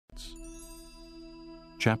Ishmaelites.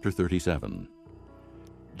 Chapter 37.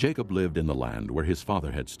 Jacob lived in the land where his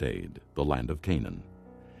father had stayed, the land of Canaan.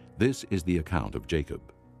 This is the account of Jacob.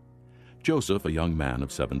 Joseph, a young man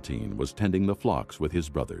of 17, was tending the flocks with his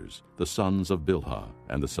brothers, the sons of Bilhah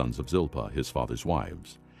and the sons of Zilpah, his father's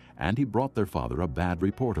wives, and he brought their father a bad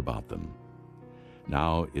report about them.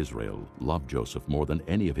 Now Israel loved Joseph more than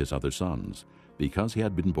any of his other sons, because he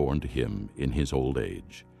had been born to him in his old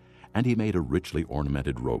age, and he made a richly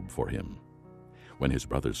ornamented robe for him. When his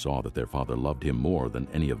brothers saw that their father loved him more than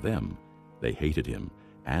any of them, they hated him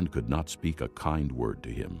and could not speak a kind word to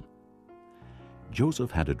him.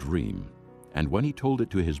 Joseph had a dream, and when he told it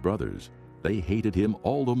to his brothers, they hated him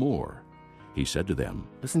all the more. He said to them,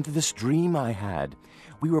 "Listen to this dream I had.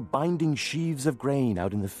 We were binding sheaves of grain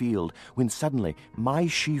out in the field, when suddenly my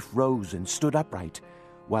sheaf rose and stood upright,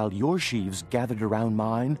 while your sheaves gathered around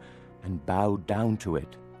mine and bowed down to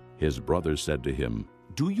it." His brothers said to him,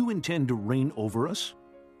 "Do you intend to reign over us?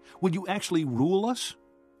 Will you actually rule us?"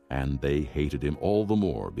 And they hated him all the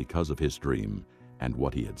more because of his dream and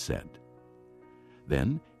what he had said.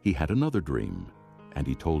 Then he had another dream, and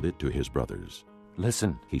he told it to his brothers.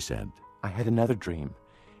 "Listen," he said, "I had another dream,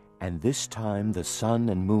 and this time the sun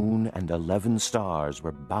and moon and 11 stars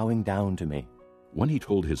were bowing down to me." When he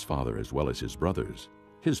told his father as well as his brothers,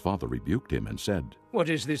 his father rebuked him and said, "What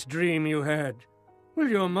is this dream you had? Will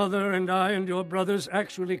your mother and I and your brothers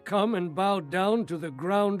actually come and bow down to the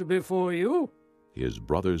ground before you?" His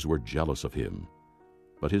brothers were jealous of him,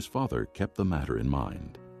 but his father kept the matter in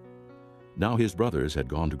mind. Now his brothers had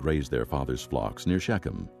gone to graze their father's flocks near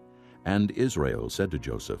Shechem, and Israel said to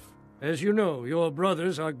Joseph, "As you know, your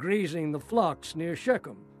brothers are grazing the flocks near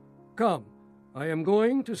Shechem. Come, I am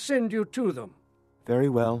going to send you to them." "Very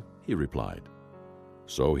well," he replied.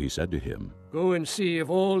 So he said to him, "Go and see if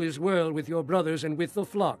all is well with your brothers and with the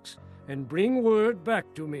flocks, and bring word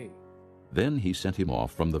back to me." Then he sent him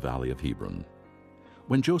off from the valley of Hebron.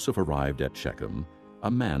 When Joseph arrived at Shechem,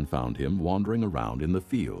 a man found him wandering around in the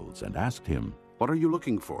fields and asked him, "What are you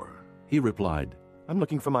looking for?" He replied, "I'm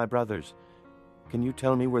looking for my brothers. Can you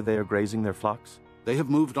tell me where they are grazing their flocks?" "They have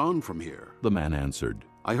moved on from here." The man answered,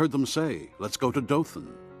 "I heard them say, 'Let's go to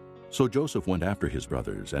Dothan.'" So Joseph went after his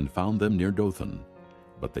brothers and found them near Dothan.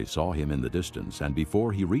 But they saw him in the distance, and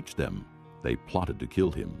before he reached them, they plotted to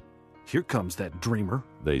kill him. "Here comes that dreamer,"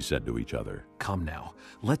 they said to each other. "Come now,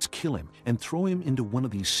 let's kill him and throw him into one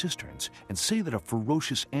of these cisterns and say that a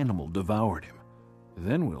ferocious animal devoured him.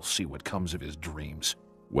 Then we'll see what comes of his dreams."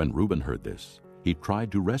 When Reuben heard this, he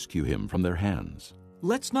tried to rescue him from their hands.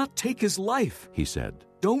 "Let's not take his life," he said.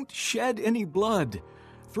 "Don't shed any blood.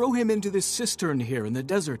 Throw him into this cistern here in the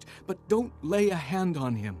desert, but don't lay a hand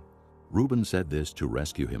on him." Reuben said this to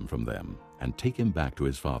rescue him from them and take him back to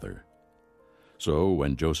his father. So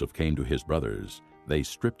when Joseph came to his brothers, they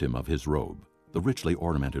stripped him of his robe, the richly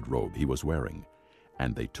ornamented robe he was wearing,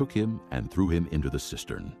 and they took him and threw him into the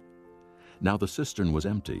cistern. Now the cistern was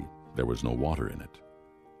empty, there was no water in it.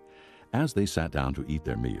 As they sat down to eat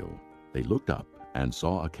their meal, they looked up and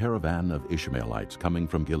saw a caravan of Ishmaelites coming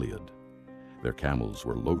from Gilead. Their camels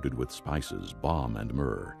were loaded with spices, balm, and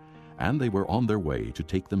myrrh, and they were on their way to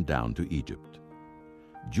take them down to Egypt.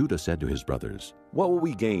 Judah said to his brothers, "What will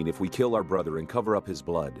we gain if we kill our brother and cover up his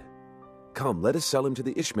blood? Come, let us sell him to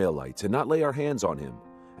the Ishmaelites and not lay our hands on him.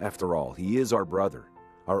 After all, he is our brother,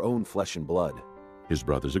 our own flesh and blood." His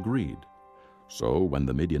brothers agreed. So when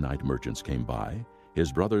the Midianite merchants came by,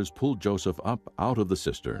 his brothers pulled Joseph up out of the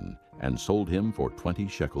cistern and sold him for 20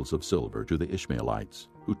 shekels of silver to the Ishmaelites,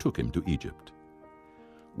 who took him to Egypt.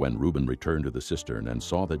 When Reuben returned to the cistern and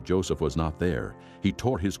saw that Joseph was not there, he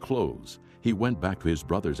tore his clothes. He went back to his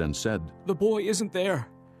brothers and said, "The boy isn't there.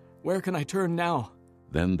 Where can I turn now?"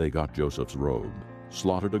 Then they got Joseph's robe,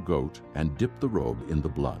 slaughtered a goat, and dipped the robe in the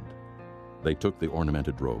blood. They took the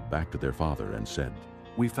ornamented robe back to their father and said,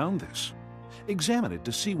 "We found this. Examine it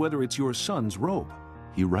to see whether it's your son's robe."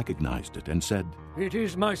 He recognized it and said, "It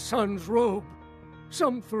is my son's robe.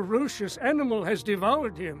 Some ferocious animal has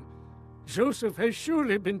devoured him. Joseph has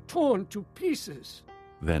surely been torn to pieces."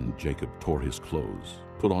 Then Jacob tore his clothes,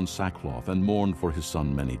 put on sackcloth, and mourned for his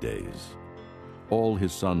son many days. All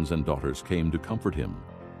his sons and daughters came to comfort him,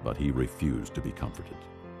 but he refused to be comforted.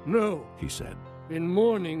 "No," he said, "in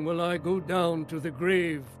mourning will I go down to the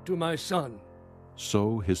grave to my son."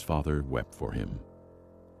 So his father wept for him.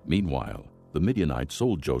 Meanwhile, the Midianites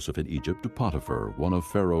sold Joseph in Egypt to Potiphar, one of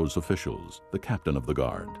Pharaoh's officials, the captain of the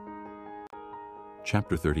guard.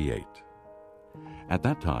 Chapter 38. At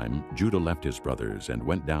that time, Judah left his brothers and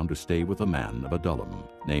went down to stay with a man of Adullam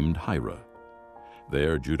named Hira.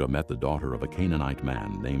 There Judah met the daughter of a Canaanite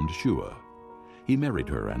man named Shua. He married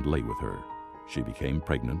her and lay with her. she became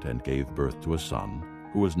pregnant and gave birth to a son,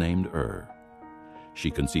 who was named She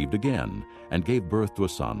conceived again and gave birth to a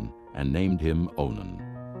son and named him Onan.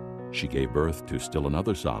 She gave birth to still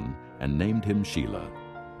another son and named him Shelah.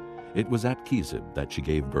 It was at Chezib that she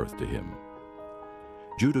gave birth to him.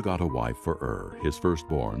 Judah got a wife for his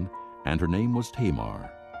firstborn, and her name was Tamar.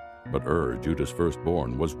 But Judah's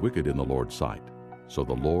firstborn, was wicked in the Lord's sight, so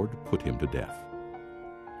the Lord put him to death.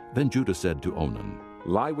 Then Judah said to Onan,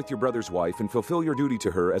 Lie with your brother's wife and fulfill your duty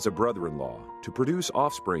to her as a brother-in-law, to produce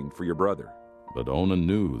offspring for your brother. But Onan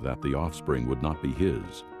knew that the offspring would not be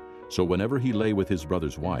his. So whenever he lay with his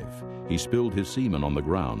brother's wife, he spilled his semen on the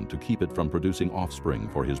ground to keep it from producing offspring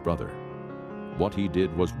for his brother. What he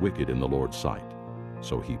did was wicked in the Lord's sight,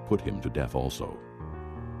 so he put him to death also.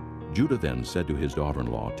 Judah then said to his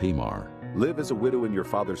daughter-in-law Tamar, Live as a widow in your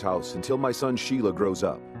father's house until my son Shelah grows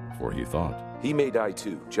up. For he thought, He may die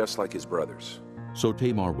too, just like his brothers. So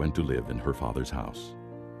Tamar went to live in her father's house.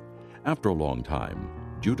 After a long time,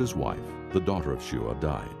 Judah's wife, the daughter of Shua,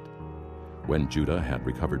 died. When Judah had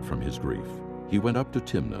recovered from his grief, he went up to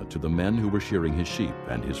Timnah to the men who were shearing his sheep,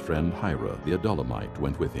 and his friend Hira the Adullamite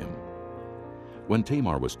went with him. When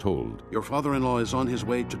Tamar was told, Your father-in-law is on his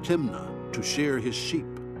way to Timnah to shear his sheep,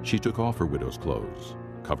 she took off her widow's clothes,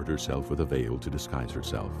 covered herself with a veil to disguise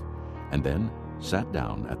herself, and then sat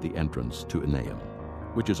down at the entrance to Enaim,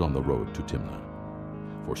 which is on the road to Timnah.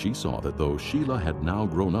 For she saw that though Shelah had now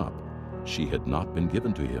grown up, she had not been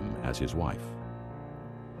given to him as his wife.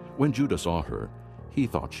 When Judah saw her, he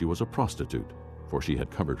thought she was a prostitute, for she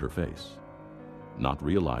had covered her face. Not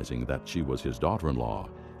realizing that she was his daughter-in-law,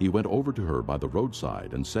 he went over to her by the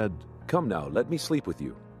roadside and said, Come now, let me sleep with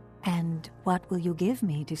you. And what will you give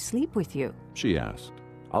me to sleep with you? She asked.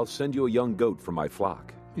 I'll send you a young goat from my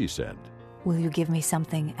flock. He said. Will you give me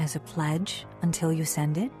something as a pledge until you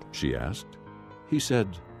send it? She asked. He said,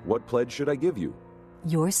 What pledge should I give you?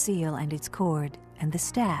 Your seal and its cord, and the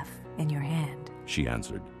staff in your hand. She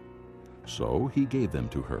answered. So he gave them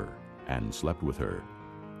to her, and slept with her,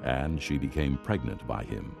 and she became pregnant by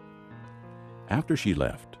him. After she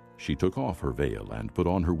left, she took off her veil and put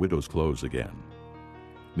on her widow's clothes again.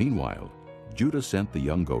 Meanwhile, Judah sent the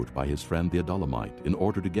young goat by his friend the Adullamite in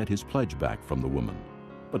order to get his pledge back from the woman,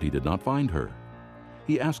 but he did not find her.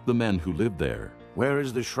 He asked the men who lived there, Where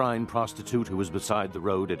is the shrine prostitute who was beside the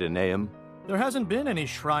road at Enaim? There hasn't been any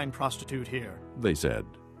shrine prostitute here. They said.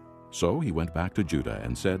 So he went back to Judah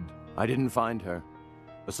and said, I didn't find her.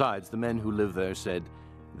 Besides, the men who live there said,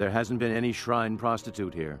 There hasn't been any shrine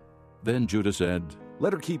prostitute here. Then Judah said,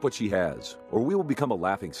 Let her keep what she has, or we will become a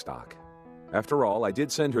laughingstock. After all, I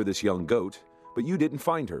did send her this young goat, but you didn't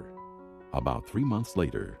find her. About 3 months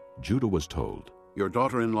later, Judah was told, Your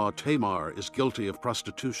daughter-in-law Tamar is guilty of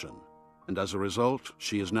prostitution, and as a result,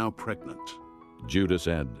 she is now pregnant. Judah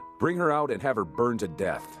said, Bring her out and have her burned to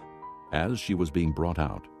death. As she was being brought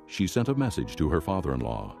out, she sent a message to her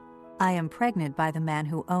father-in-law. I am pregnant by the man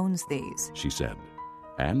who owns these, She said,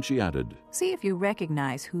 and she added, See if you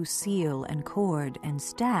recognize whose seal and cord and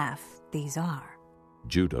staff these are.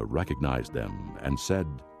 Judah recognized them and said,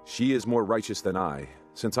 She is more righteous than I,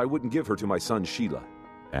 since I wouldn't give her to my son Shelah.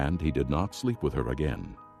 And he did not sleep with her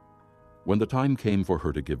again. When the time came for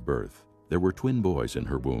her to give birth, there were twin boys in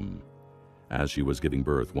her womb. As she was giving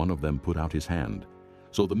birth, one of them put out his hand.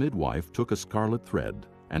 So the midwife took a scarlet thread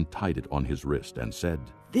and tied it on his wrist and said,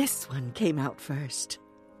 This one came out first.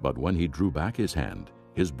 But when he drew back his hand,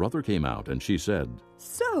 his brother came out, and she said,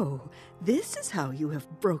 So, this is how you have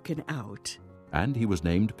broken out. And he was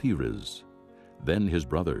named Perez. Then his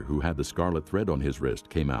brother, who had the scarlet thread on his wrist,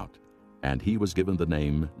 came out, and he was given the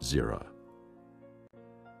name Zerah.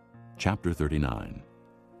 Chapter 39.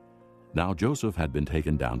 Now Joseph had been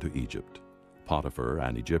taken down to Egypt. Potiphar,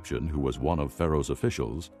 an Egyptian who was one of Pharaoh's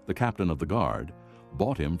officials, the captain of the guard,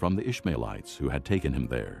 bought him from the Ishmaelites who had taken him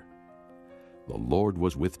there. The Lord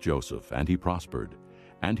was with Joseph, and he prospered,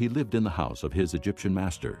 and he lived in the house of his Egyptian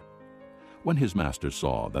master. When his master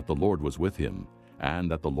saw that the Lord was with him, and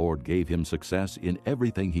that the Lord gave him success in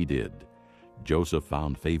everything he did, Joseph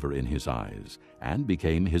found favor in his eyes, and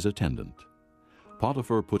became his attendant.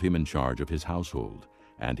 Potiphar put him in charge of his household,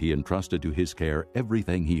 and he entrusted to his care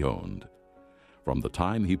everything he owned. From the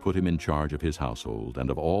time he put him in charge of his household and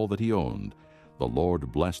of all that he owned, the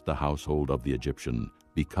Lord blessed the household of the Egyptian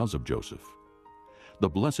because of Joseph. The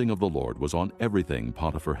blessing of the Lord was on everything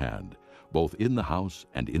Potiphar had, both in the house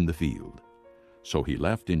and in the field. So he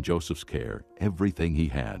left in Joseph's care everything he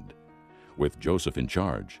had. With Joseph in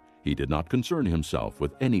charge, he did not concern himself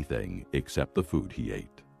with anything except the food he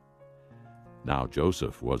ate. Now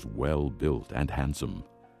Joseph was well built and handsome,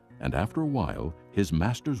 And after a while, his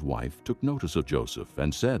master's wife took notice of Joseph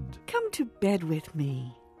and said, Come to bed with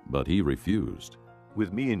me. But he refused.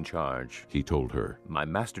 With me in charge, He told her, my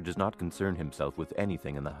master does not concern himself with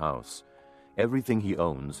anything in the house. Everything he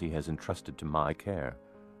owns he has entrusted to my care.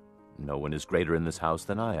 No one is greater in this house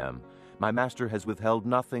than I am. My master has withheld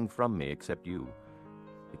nothing from me except you,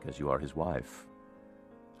 because you are his wife.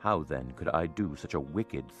 How then could I do such a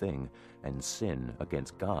wicked thing and sin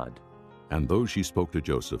against God? And though she spoke to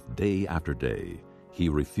Joseph day after day, he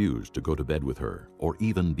refused to go to bed with her or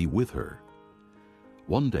even be with her.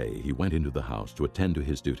 One day he went into the house to attend to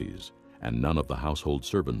his duties, and none of the household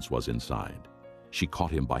servants was inside. She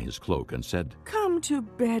caught him by his cloak and said, Come to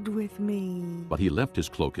bed with me. But he left his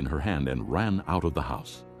cloak in her hand and ran out of the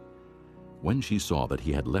house. When she saw that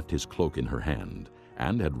he had left his cloak in her hand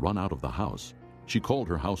and had run out of the house, she called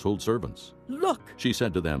her household servants. Look, She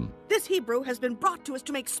said to them, this Hebrew has been brought to us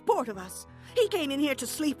to make sport of us. He came in here to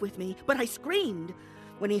sleep with me, but I screamed.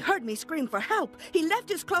 When he heard me scream for help, he left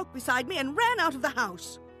his cloak beside me and ran out of the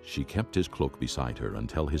house. She kept his cloak beside her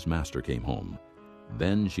until his master came home.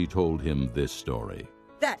 Then she told him this story.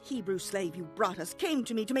 That Hebrew slave you brought us came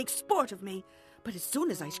to me to make sport of me. But as soon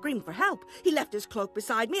as I screamed for help, he left his cloak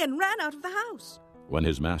beside me and ran out of the house. When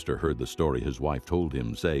his master heard the story his wife told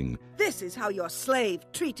him, saying, This is how your slave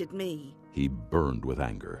treated me. he burned with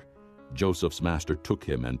anger. Joseph's master took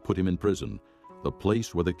him and put him in prison, the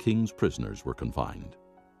place where the king's prisoners were confined.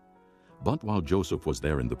 But while Joseph was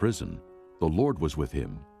there in the prison, the Lord was with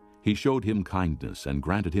him. He showed him kindness and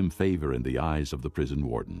granted him favor in the eyes of the prison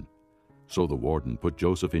warden. So the warden put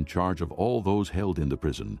Joseph in charge of all those held in the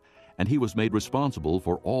prison, and he was made responsible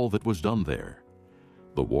for all that was done there.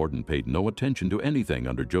 The warden paid no attention to anything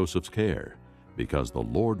under Joseph's care, because the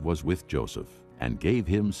Lord was with Joseph and gave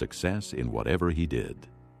him success in whatever he did.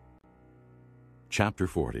 Chapter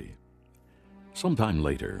 40. Sometime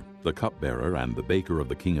later, the cupbearer and the baker of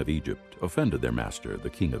the king of Egypt offended their master, the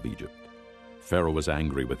king of Egypt. Pharaoh was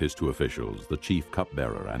angry with his two officials, the chief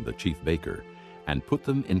cupbearer and the chief baker, and put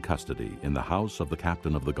them in custody in the house of the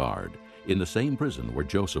captain of the guard, in the same prison where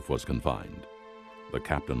Joseph was confined. The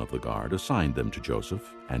captain of the guard assigned them to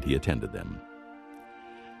Joseph, and he attended them.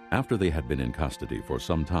 After they had been in custody for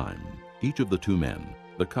some time, each of the two men,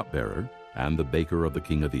 the cupbearer and the baker of the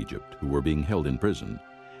king of Egypt, who were being held in prison,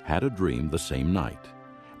 had a dream the same night,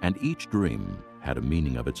 and each dream had a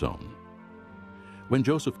meaning of its own. When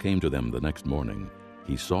Joseph came to them the next morning,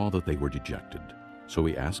 he saw that they were dejected. So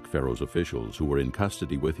he asked Pharaoh's officials who were in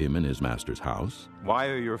custody with him in his master's house, Why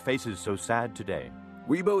are your faces so sad today?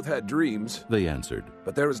 We both had dreams, they answered.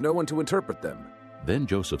 but there is no one to interpret them. Then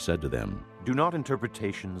Joseph said to them, Do not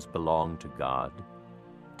interpretations belong to God?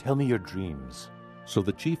 Tell me your dreams. So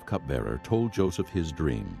the chief cupbearer told Joseph his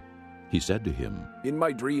dream. He said to him, In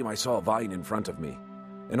my dream I saw a vine in front of me,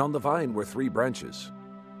 and on the vine were 3 branches.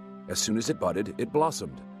 As soon as it budded, it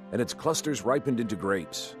blossomed, and its clusters ripened into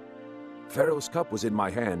grapes. Pharaoh's cup was in my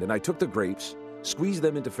hand, and I took the grapes, squeezed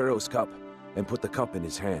them into Pharaoh's cup, and put the cup in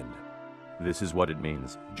his hand. This is what it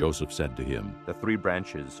means. Joseph said to him, The 3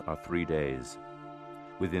 branches are 3 days.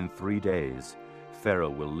 Within 3 days, Pharaoh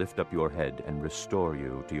will lift up your head and restore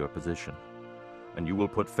you to your position. And you will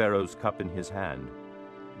put Pharaoh's cup in his hand,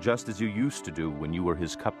 just as you used to do when you were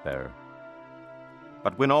his cupbearer.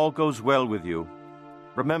 But when all goes well with you,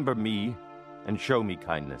 remember me and show me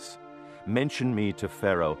kindness. Mention me to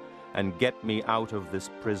Pharaoh and get me out of this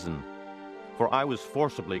prison. For I was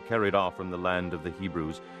forcibly carried off from the land of the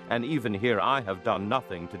Hebrews, and even here I have done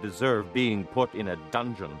nothing to deserve being put in a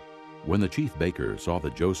dungeon. When the chief baker saw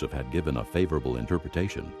that Joseph had given a favorable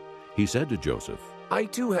interpretation, he said to Joseph, I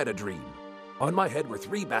too had a dream. On my head were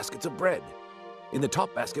 3 baskets of bread. In the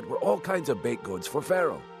top basket were all kinds of baked goods for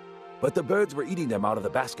Pharaoh, but the birds were eating them out of the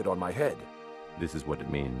basket on my head. This is what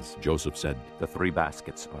it means. Joseph said, The 3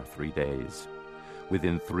 baskets are 3 days.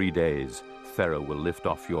 Within 3 days, Pharaoh will lift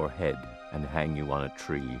off your head and hang you on a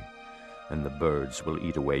tree, and the birds will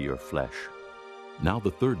eat away your flesh. Now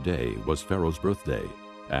the 3rd day was Pharaoh's birthday,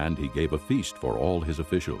 and he gave a feast for all his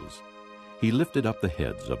officials. He lifted up the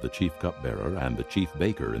heads of the chief cupbearer and the chief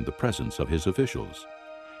baker in the presence of his officials.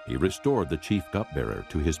 He restored the chief cupbearer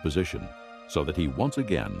to his position, so that he once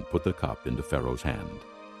again put the cup into Pharaoh's hand.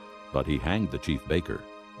 But he hanged the chief baker,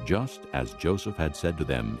 just as Joseph had said to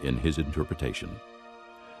them in his interpretation.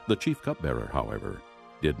 The chief cupbearer, however,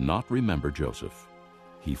 did not remember Joseph.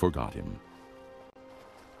 He forgot him.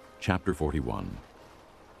 Chapter 41.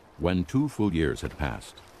 When 2 full years had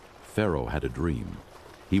passed, Pharaoh had a dream.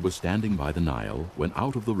 He was standing by the Nile when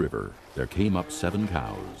out of the river there came up 7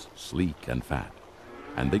 cows, sleek and fat,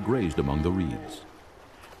 and they grazed among the reeds.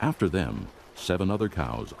 After them, 7 other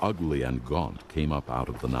cows, ugly and gaunt, came up out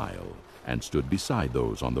of the Nile and stood beside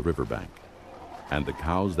those on the river bank. And the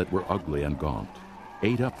cows that were ugly and gaunt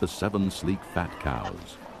ate up the 7 sleek fat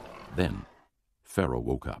cows. Then Pharaoh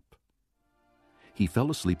woke up. He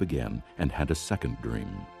fell asleep again and had a second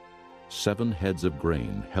dream. 7 heads of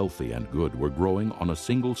grain, healthy and good, were growing on a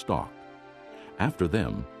single stalk. After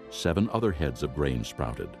them, 7 other heads of grain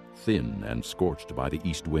sprouted, thin and scorched by the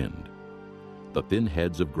east wind. The thin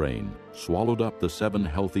heads of grain swallowed up the 7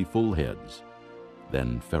 healthy full heads.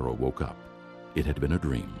 Then Pharaoh woke up. It had been a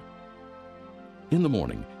dream. In the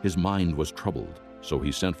morning his mind was troubled, so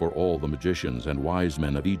he sent for all the magicians and wise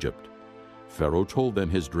men of Egypt. Pharaoh told them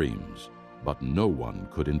his dreams, but no one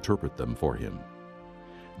could interpret them for him.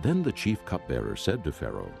 Then the chief cupbearer said to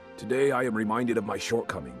Pharaoh, "Today I am reminded of my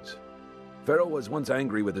shortcomings. Pharaoh was once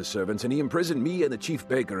angry with his servants, and he imprisoned me and the chief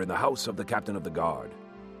baker in the house of the captain of the guard.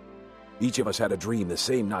 Each of us had a dream the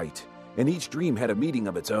same night, and each dream had a meaning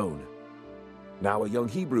of its own. Now a young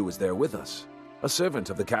Hebrew is there with us, a servant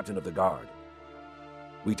of the captain of the guard.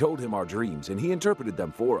 We told him our dreams, and he interpreted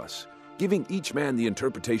them for us, giving each man the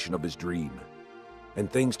interpretation of his dream. And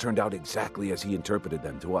things turned out exactly as he interpreted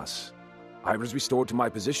them to us. I was restored to my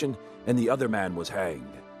position, and the other man was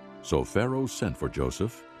hanged." So Pharaoh sent for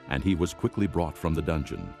Joseph, and he was quickly brought from the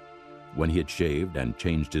dungeon. When he had shaved and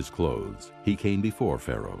changed his clothes, he came before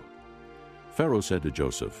Pharaoh. Pharaoh said to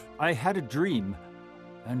Joseph, "I had a dream,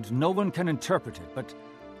 and no one can interpret it, but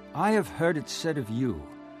I have heard it said of you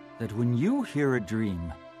that when you hear a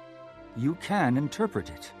dream, you can interpret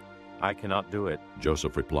it." "I cannot do it,"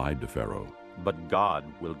 Joseph replied to Pharaoh. "but God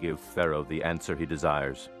will give Pharaoh the answer he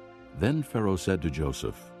desires." Then Pharaoh said to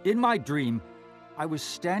Joseph, "In my dream, I was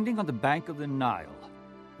standing on the bank of the Nile,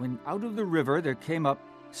 when out of the river there came up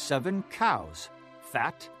 7 cows,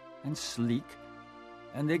 fat and sleek,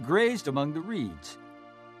 and they grazed among the reeds.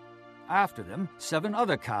 After them, 7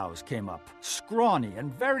 other cows came up, scrawny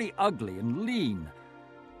and very ugly and lean.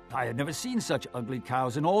 I had never seen such ugly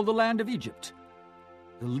cows in all the land of Egypt.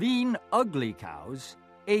 The lean, ugly cows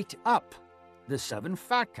ate up the 7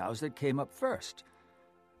 fat cows that came up first.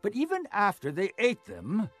 But even after they ate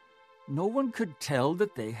them, no one could tell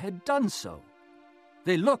that they had done so.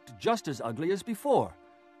 They looked just as ugly as before.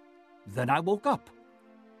 Then I woke up.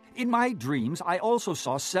 In my dreams, I also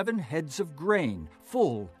saw 7 heads of grain,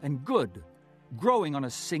 full and good, growing on a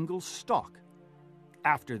single stalk.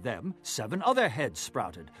 After them, 7 other heads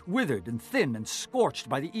sprouted, withered and thin and scorched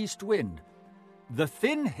by the east wind. The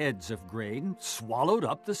thin heads of grain swallowed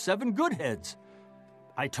up the 7 good heads.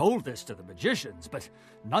 I told this to the magicians, but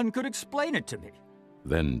none could explain it to me."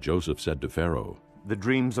 Then Joseph said to Pharaoh, "The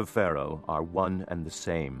dreams of Pharaoh are one and the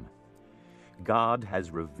same. God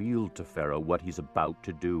has revealed to Pharaoh what he's about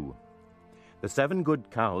to do. The 7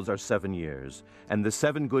 good cows are 7 years, and the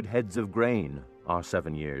 7 good heads of grain are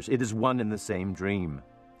 7 years. It is one and the same dream.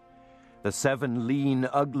 The 7 lean,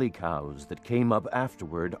 ugly cows that came up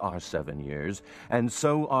afterward are 7 years, and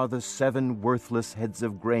so are the 7 worthless heads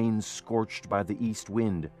of grain scorched by the east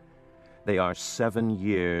wind. They are 7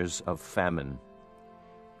 years of famine.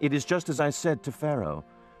 It is just as I said to Pharaoh.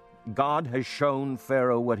 God has shown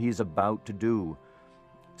Pharaoh what he's about to do.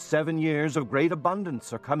 7 years of great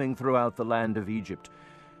abundance are coming throughout the land of Egypt,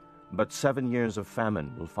 but 7 years of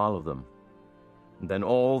famine will follow them. Then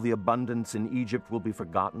all the abundance in Egypt will be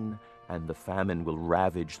forgotten, and the famine will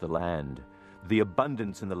ravage the land. The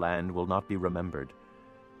abundance in the land will not be remembered,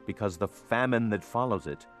 because the famine that follows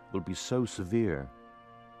it will be so severe.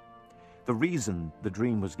 The reason the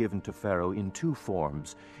dream was given to Pharaoh in 2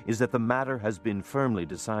 forms is that the matter has been firmly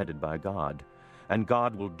decided by God, and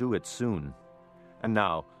God will do it soon. And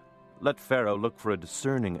now, let Pharaoh look for a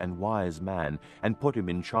discerning and wise man and put him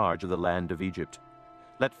in charge of the land of Egypt.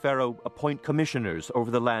 Let Pharaoh appoint commissioners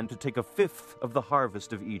over the land to take 1/5 of the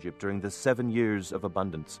harvest of Egypt during the 7 years of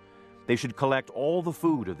abundance. They should collect all the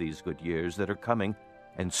food of these good years that are coming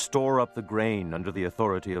and store up the grain under the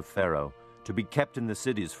authority of Pharaoh, to be kept in the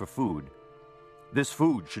cities for food. This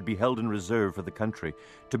food should be held in reserve for the country,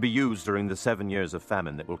 to be used during the 7 years of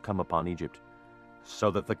famine that will come upon Egypt,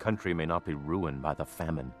 so that the country may not be ruined by the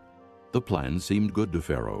famine." The plan seemed good to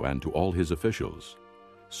Pharaoh and to all his officials.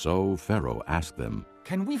 So Pharaoh asked them,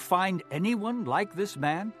 "Can we find anyone like this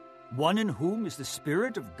man, one in whom is the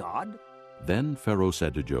Spirit of God?" Then Pharaoh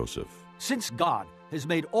said to Joseph, "Since God has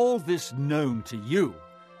made all this known to you,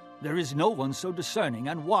 there is no one so discerning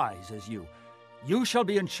and wise as you. You shall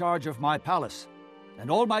be in charge of my palace, and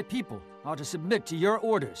all my people are to submit to your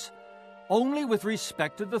orders. Only with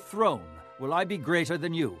respect to the throne will I be greater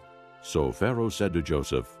than you." So Pharaoh said to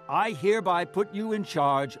Joseph, "I hereby put you in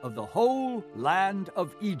charge of the whole land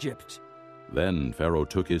of Egypt." Then Pharaoh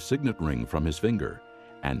took his signet ring from his finger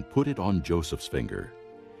and put it on Joseph's finger.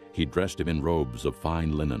 He dressed him in robes of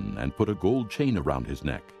fine linen and put a gold chain around his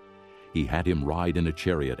neck. He had him ride in a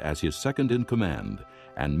chariot as his second in command,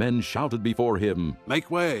 and men shouted before him,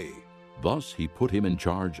 "Make way!" Thus he put him in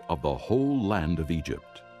charge of the whole land of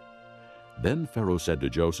Egypt. Then Pharaoh said to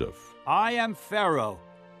Joseph, I am Pharaoh,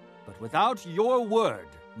 but without your word,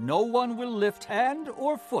 no one will lift hand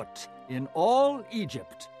or foot in all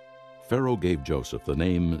Egypt. Pharaoh gave Joseph the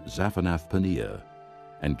name Zaphanath-Paneah,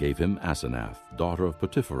 and gave him Asenath, daughter of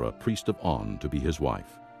Potipherah, priest of On, to be his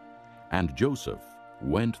wife. And Joseph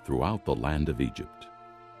went throughout the land of Egypt.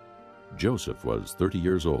 Joseph was 30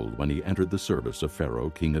 years old when he entered the service of Pharaoh,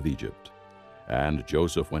 king of Egypt. And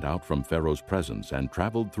Joseph went out from Pharaoh's presence and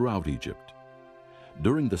traveled throughout Egypt.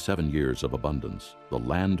 During the 7 years of abundance, the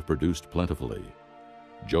land produced plentifully.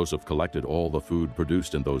 Joseph collected all the food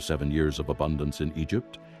produced in those 7 years of abundance in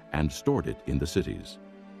Egypt and stored it in the cities.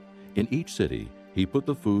 In each city, he put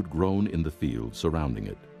the food grown in the fields surrounding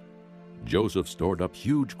it. Joseph stored up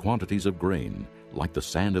huge quantities of grain, like the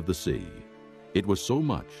sand of the sea. It was so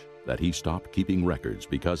much that he stopped keeping records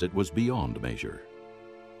because it was beyond measure.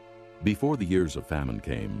 Before the years of famine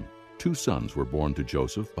came, 2 sons were born to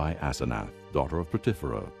Joseph by Asenath, daughter of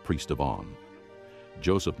Potipherah, priest of On.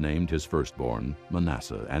 Joseph named his firstborn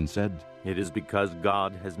Manasseh and said, It is because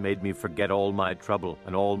God has made me forget all my trouble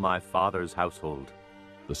and all my father's household.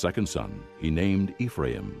 The second son he named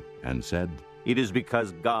Ephraim and said, It is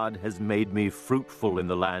because God has made me fruitful in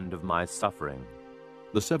the land of my suffering.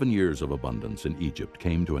 The 7 years of abundance in Egypt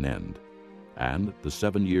came to an end, and the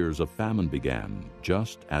 7 years of famine began,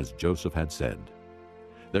 just as Joseph had said.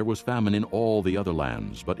 There was famine in all the other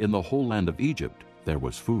lands, but in the whole land of Egypt there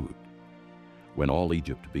was food. When all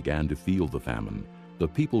Egypt began to feel the famine, the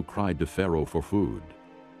people cried to Pharaoh for food.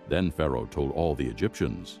 Then Pharaoh told all the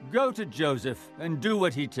Egyptians, Go to Joseph and do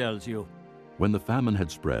what he tells you. When the famine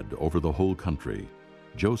had spread over the whole country,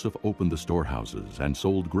 Joseph opened the storehouses and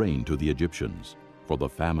sold grain to the Egyptians, for the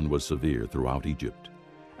famine was severe throughout Egypt.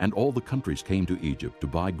 And all the countries came to Egypt to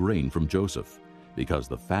buy grain from Joseph, because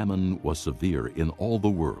the famine was severe in all the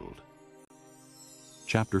world.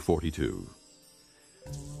 Chapter 42.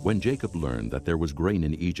 When Jacob learned that there was grain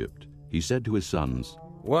in Egypt, he said to his sons,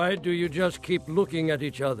 Why do you just keep looking at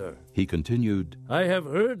each other? He continued, I have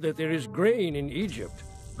heard that there is grain in Egypt.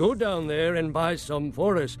 Go down there and buy some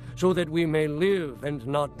for us, so that we may live and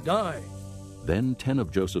not die. Then 10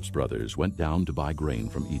 of Joseph's brothers went down to buy grain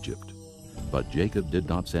from Egypt. But Jacob did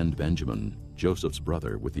not send Benjamin, Joseph's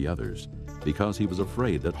brother, with the others, because he was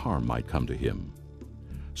afraid that harm might come to him.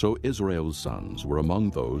 So Israel's sons were among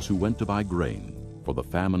those who went to buy grain, for the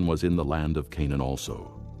famine was in the land of Canaan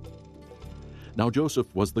also. Now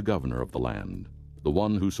Joseph was the governor of the land, the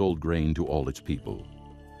one who sold grain to all its people.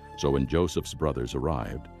 So when Joseph's brothers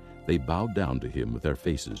arrived, they bowed down to him with their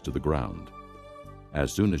faces to the ground.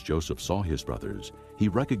 As soon as Joseph saw his brothers, he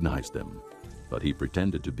recognized them, but he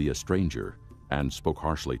pretended to be a stranger and spoke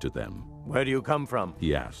harshly to them. Where do you come from?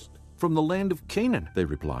 He asked. From the land of Canaan, They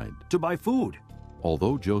replied. to buy food.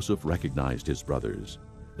 Although Joseph recognized his brothers,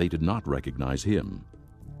 they did not recognize him.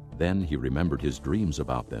 Then he remembered his dreams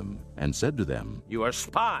about them and said to them, You are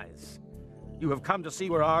spies. You have come to see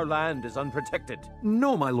where our land is unprotected.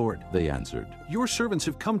 No, my lord. They answered. Your servants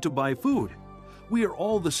have come to buy food. We are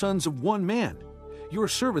all the sons of one man. Your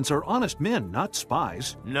servants are honest men, not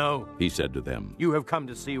spies. No, He said to them. you have come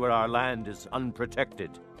to see where our land is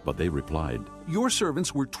unprotected. But they replied, Your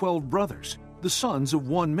servants were 12 brothers, the sons of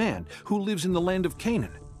one man, who lives in the land of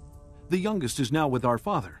Canaan. The youngest is now with our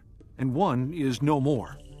father, and one is no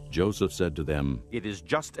more. Joseph said to them, It is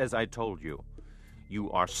just as I told you.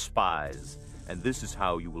 You are spies, and this is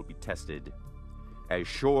how you will be tested. As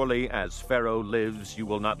surely as Pharaoh lives, you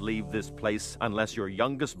will not leave this place unless your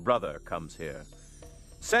youngest brother comes here.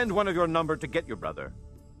 Send one of your number to get your brother.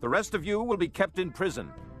 The rest of you will be kept in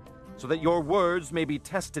prison, so that your words may be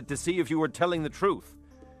tested to see if you are telling the truth.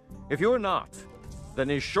 If you are not,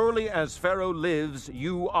 then as surely as Pharaoh lives,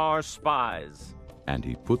 you are spies. and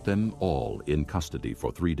he put them all in custody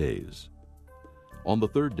for 3 days. On the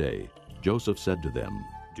 3rd day, Joseph said to them,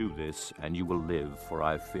 Do this, and you will live, for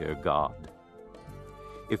I fear God.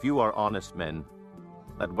 If you are honest men,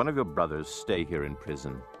 let one of your brothers stay here in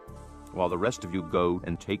prison, while the rest of you go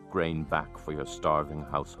and take grain back for your starving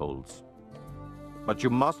households. But you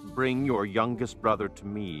must bring your youngest brother to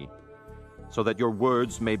me, so that your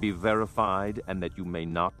words may be verified and that you may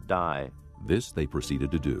not die. This they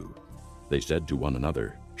proceeded to do. They said to one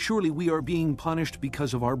another, Surely we are being punished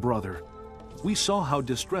because of our brother. We saw how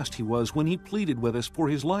distressed he was when he pleaded with us for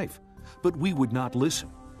his life, but we would not listen.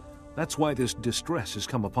 That's why this distress has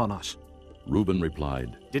come upon us. Reuben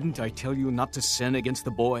replied, "Didn't I tell you not to sin against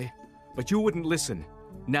the boy? But you wouldn't listen.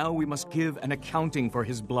 Now we must give an accounting for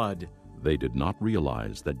his blood." They did not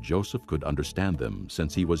realize that Joseph could understand them,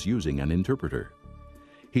 since he was using an interpreter.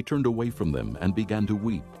 He turned away from them and began to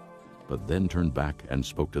weep, but then turned back and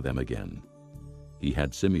spoke to them again. He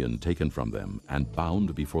had Simeon taken from them and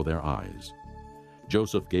bound before their eyes.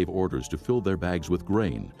 Joseph gave orders to fill their bags with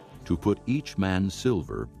grain, to put each man's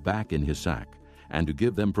silver back in his sack, and to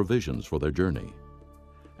give them provisions for their journey.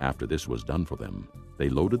 After this was done for them, they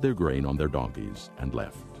loaded their grain on their donkeys and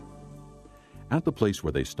left. At the place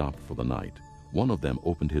where they stopped for the night, one of them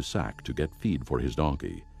opened his sack to get feed for his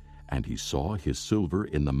donkey, and he saw his silver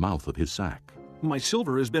in the mouth of his sack. "My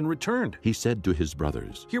silver has been returned," he said to his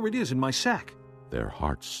brothers. "Here it is in my sack." Their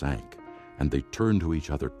hearts sank, and they turned to each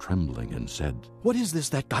other trembling and said, "What is this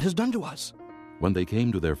that God has done to us?" When they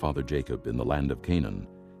came to their father Jacob in the land of Canaan,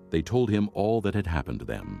 they told him all that had happened to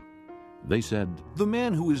them. They said, "The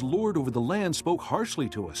man who is lord over the land spoke harshly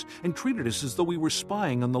to us and treated us as though we were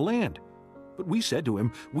spying on the land. But we said to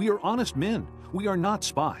him, 'We are honest men. We are not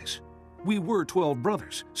spies. We were 12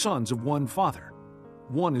 brothers, sons of one father.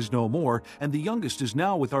 One is no more, and the youngest is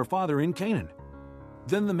now with our father in Canaan.'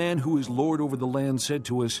 Then the man who is lord over the land said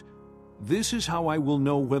to us, 'This is how I will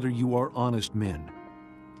know whether you are honest men.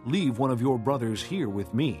 Leave one of your brothers here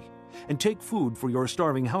with me, and take food for your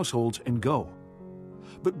starving households and go.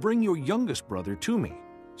 But bring your youngest brother to me,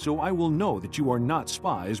 so I will know that you are not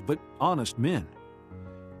spies, but honest men.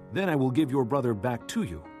 Then I will give your brother back to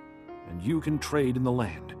you, and you can trade in the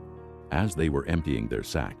land.'" As they were emptying their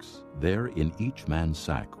sacks, there in each man's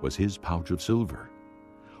sack was his pouch of silver.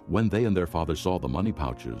 When they and their father saw the money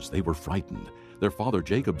pouches, they were frightened. Their father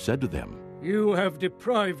Jacob said to them, "You have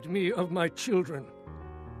deprived me of my children.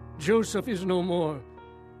 Joseph is no more,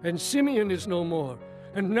 and Simeon is no more,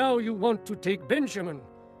 and now you want to take Benjamin.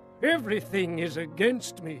 Everything is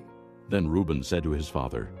against me." Then Reuben said to his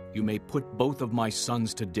father, "You may put both of my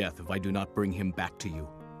sons to death if I do not bring him back to you.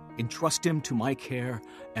 Entrust him to my care,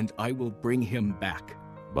 and I will bring him back."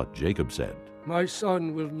 But Jacob said, "My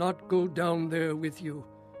son will not go down there with you.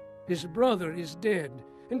 His brother is dead,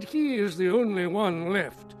 and he is the only one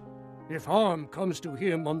left. If harm comes to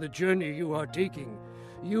him on the journey you are taking,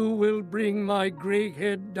 you will bring my gray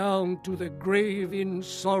head down to the grave in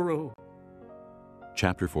sorrow."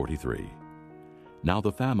 Chapter 43. Now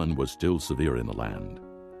the famine was still severe in the land.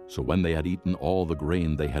 So when they had eaten all the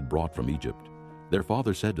grain they had brought from Egypt, their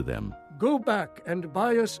father said to them, "Go back and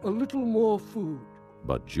buy us a little more food."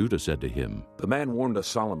 But Judah said to him, "The man warned us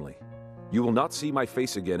solemnly, 'You will not see my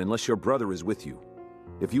face again unless your brother is with you.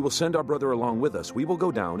 If you will send our brother along with us, we will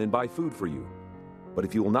go down and buy food for you. But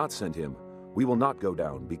if you will not send him, we will not go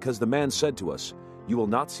down, because the man said to us, "You will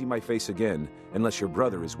not see my face again unless your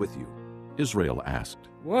brother is with you."'" Israel asked,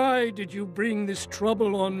 "Why did you bring this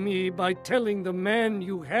trouble on me by telling the man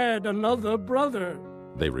you had another brother?"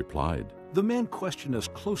 They replied, "The man questioned us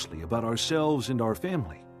closely about ourselves and our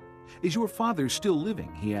family. 'Is your father still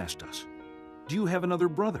living?' he asked us. 'Do you have another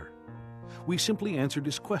brother?' We simply answered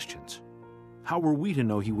his questions. How were we to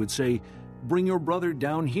know he would say, 'Bring your brother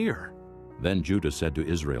down here'?" Then Judah said to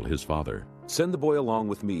Israel his father, "Send the boy along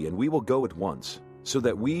with me, and we will go at once, so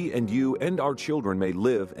that we and you and our children may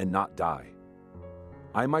live and not die.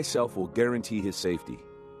 I myself will guarantee his safety.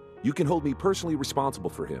 You can hold me personally responsible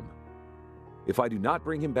for him. If I do not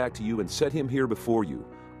bring him back to you and set him here before you,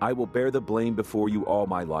 I will bear the blame before you all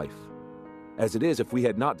my life. As it is, if we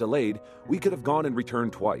had not delayed, we could have gone and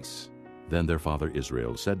returned twice." Then their father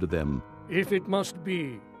Israel said to them, "If it must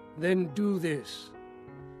be, then do this.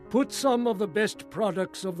 Put some of the best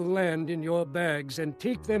products of the land in your bags and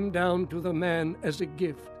take them down to the man as a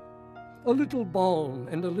gift. A little balm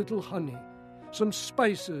and a little honey, some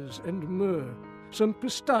spices and myrrh, some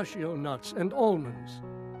pistachio nuts and almonds.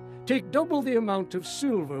 Take double the amount of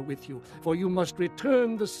silver with you, for you must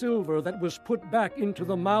return the silver that was put back into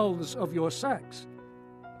the mouths of your sacks.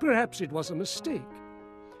 Perhaps it was a mistake.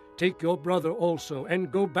 Take your brother also,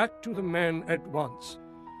 and go back to the man at once.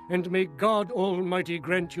 And may God Almighty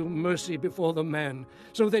grant you mercy before the man,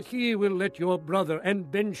 so that he will let your brother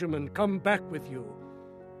and Benjamin come back with you.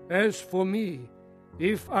 As for me,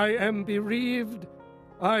 if I am bereaved,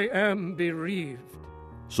 I am bereaved."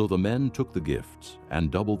 So the men took the gifts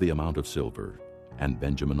and doubled the amount of silver, and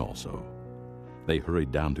Benjamin also. They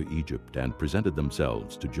hurried down to Egypt and presented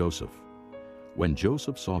themselves to Joseph. When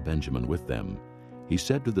Joseph saw Benjamin with them, he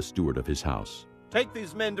said to the steward of his house, "Take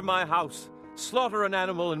these men to my house, slaughter an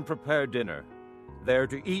animal and prepare dinner. They are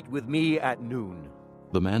to eat with me at noon."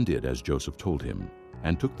 The man did as Joseph told him,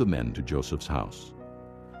 and took the men to Joseph's house.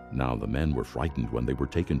 Now the men were frightened when they were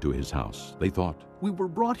taken to his house. They thought, "We were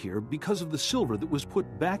brought here because of the silver that was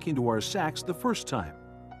put back into our sacks the first time.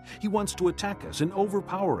 He wants to attack us and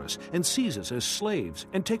overpower us and seize us as slaves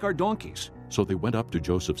and take our donkeys." So they went up to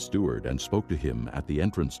Joseph's steward and spoke to him at the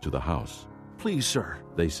entrance to the house. "Please, sir,"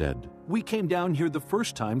 they said, "we came down here the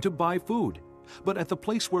first time to buy food. But at the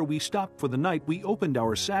place where we stopped for the night, we opened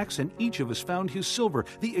our sacks, and each of us found his silver,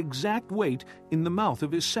 the exact weight, in the mouth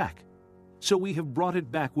of his sack. So we have brought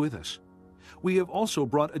it back with us. We have also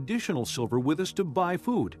brought additional silver with us to buy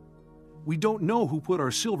food. We don't know who put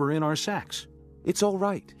our silver in our sacks." "It's all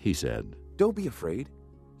right," he said. "Don't be afraid.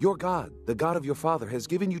 Your God, the God of your father, has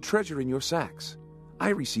given you treasure in your sacks. I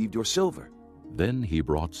received your silver." Then he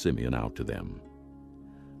brought Simeon out to them.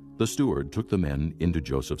 The steward took the men into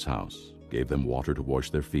Joseph's house, gave them water to wash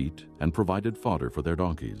their feet, and provided fodder for their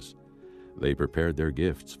donkeys. They prepared their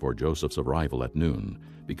gifts for Joseph's arrival at noon,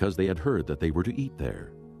 because they had heard that they were to eat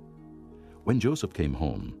there. When Joseph came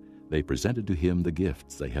home, they presented to him the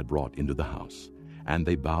gifts they had brought into the house, and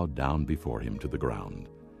they bowed down before him to the ground.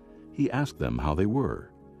 He asked them how they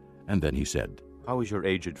were, and then he said, "How is your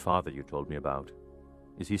aged father you told me about?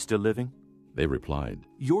 Is he still living?" They replied,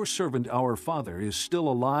 "Your servant our father is still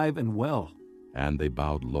alive and well." And they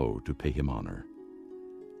bowed low to pay him honor.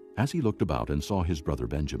 As he looked about and saw his brother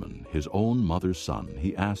Benjamin, his own mother's son,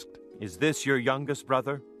 he asked, "Is this your youngest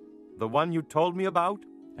brother, the one you told me about?"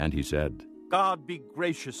 And he said, "God be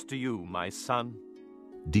gracious to you, my son."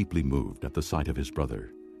 Deeply moved at the sight of his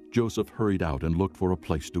brother, Joseph hurried out and looked for a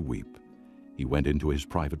place to weep. He went into his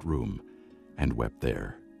private room and wept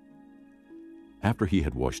there. After he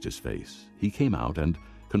had washed his face, he came out and,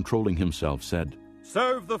 controlling himself, said,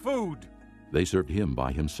 "Serve the food." They served him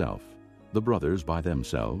by himself, the brothers by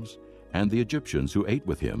themselves, and the Egyptians who ate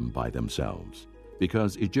with him by themselves,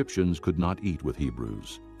 because Egyptians could not eat with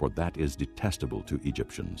Hebrews, for that is detestable to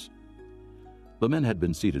Egyptians. The men had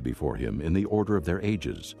been seated before him in the order of their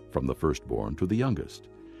ages, from the firstborn to the youngest,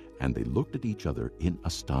 and they looked at each other in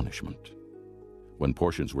astonishment. When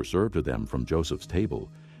portions were served to them from Joseph's table,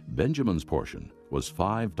 Benjamin's portion was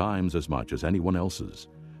 5 times as much as anyone else's,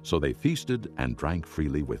 so they feasted and drank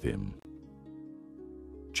freely with him.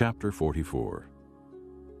 Chapter 44.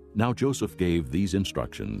 Now Joseph gave these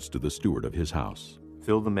instructions to the steward of his house.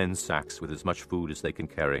 "Fill the men's sacks with as much food as they can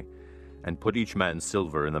carry, and put each man's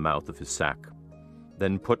silver in the mouth of his sack.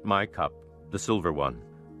 Then put my cup, the silver one,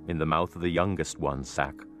 in the mouth of the youngest one's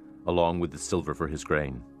sack, along with the silver for his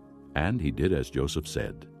grain." And he did as Joseph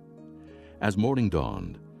said. As morning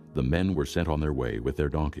dawned, the men were sent on their way with their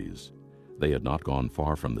donkeys. They had not gone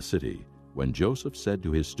far from the city, when Joseph said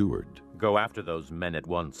to his steward, "Go after those men at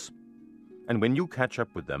once. And when you catch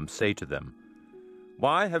up with them, say to them,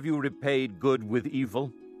 'Why have you repaid good with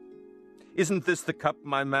evil? Isn't this the cup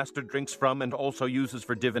my master drinks from and also uses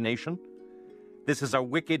for divination? This is a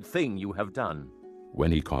wicked thing you have done.'"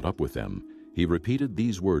 When he caught up with them, he repeated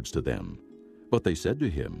these words to them. But they said to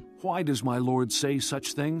him, "Why does my lord say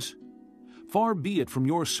such things? Far be it from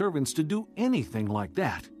your servants to do anything like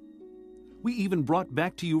that. We even brought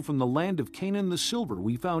back to you from the land of Canaan the silver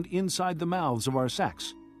we found inside the mouths of our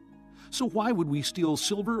sacks. So why would we steal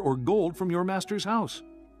silver or gold from your master's house?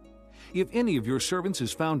 If any of your servants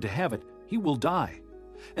is found to have it, he will die,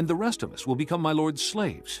 and the rest of us will become my lord's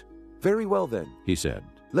slaves." "Very well then," he said.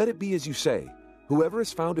 "Let it be as you say. Whoever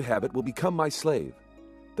is found to have it will become my slave.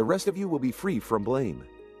 The rest of you will be free from blame."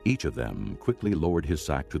 Each of them quickly lowered his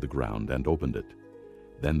sack to the ground and opened it.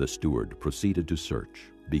 Then the steward proceeded to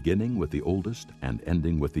search, beginning with the oldest and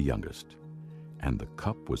ending with the youngest. And the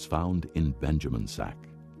cup was found in Benjamin's sack.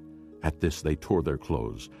 At this they tore their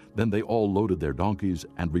clothes. Then they all loaded their donkeys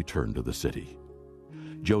and returned to the city.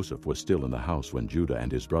 Joseph was still in the house when Judah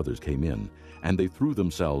and his brothers came in, and they threw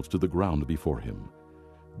themselves to the ground before him.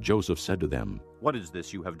 Joseph said to them, "What is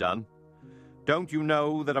this you have done? Don't you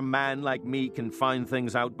know that a man like me can find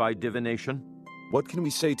things out by divination?" "What can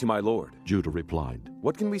we say to my lord?" Judah replied.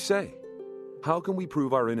 "What can we say? How can we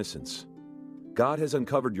prove our innocence? God has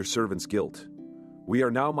uncovered your servant's guilt. We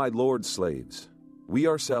are now my lord's slaves, we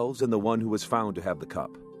ourselves and the one who was found to have the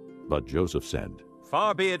cup." But Joseph said,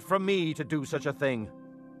 "Far be it from me to do such a thing.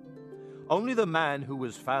 Only the man who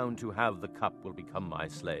was found to have the cup will become my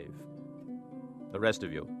slave. The rest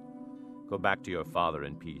of you, go back to your father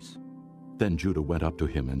in peace." Then Judah went up to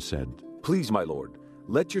him and said, "Please, my lord,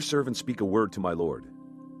 let your servant speak a word to my lord.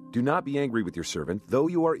 Do not be angry with your servant, though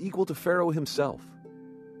you are equal to Pharaoh himself."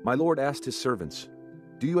 My lord asked his servants,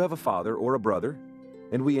 "Do you have a father or a brother?"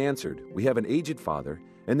 And we answered, "We have an aged father,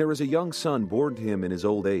 and there is a young son born to him in his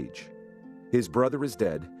old age. His brother is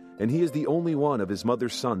dead, and he is the only one of his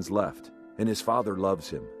mother's sons left, and his father loves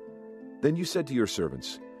him." Then you said to your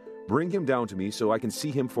servants, Bring him down to me so I can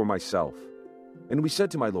see him for myself." And we said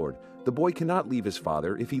to my lord, "The boy cannot leave his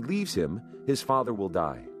father. If he leaves him, his father will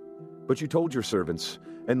die." But you told your servants,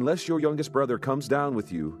 "Unless your youngest brother comes down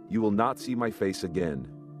with you, you will not see my face again."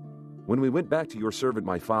 When we went back to your servant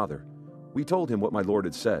my father, we told him what my lord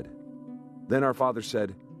had said. Then our father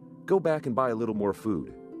said, "Go back and buy a little more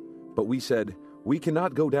food." But we said, "We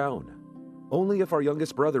cannot go down. Only if our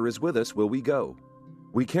youngest brother is with us will we go.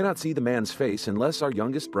 We cannot see the man's face unless our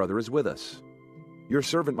youngest brother is with us." Your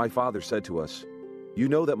servant my father said to us, "You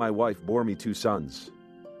know that my wife bore me 2 sons.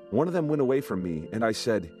 One of them went away from me, and I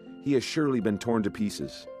said, 'He has surely been torn to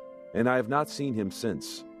pieces,' and I have not seen him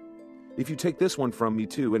since. If you take this one from me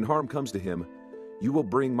too, and harm comes to him, you will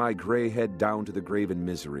bring my gray head down to the grave in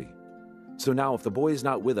misery. So now if the boy is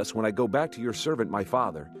not with us when I go back to your servant my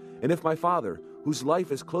father, and if my father, whose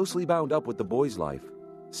life is closely bound up with the boy's life,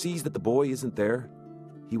 sees that the boy isn't there,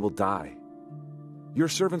 he will die. Your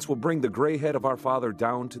servants will bring the gray head of our father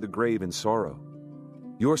down to the grave in sorrow."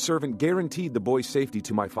 Your servant guaranteed the boy's safety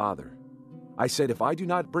to my father. I said, "If I do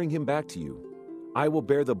not bring him back to you, I will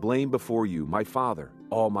bear the blame before you, my father,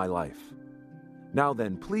 all my life. Now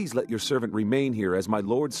then, please let your servant remain here as my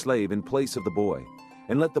lord's slave in place of the boy,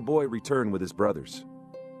 and let the boy return with his brothers.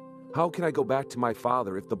 How can I go back to my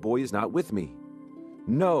father if the boy is not with me?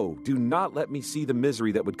 No, do not let me see the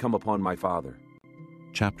misery that would come upon my father."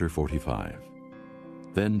 Chapter 45.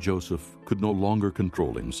 Then Joseph could no longer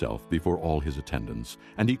control himself before all his attendants,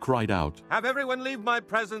 and he cried out, "Have everyone leave my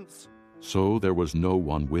presence!" So there was no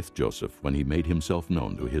one with Joseph when he made himself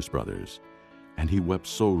known to his brothers. And he wept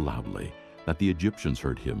so loudly that the Egyptians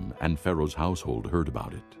heard him, and Pharaoh's household heard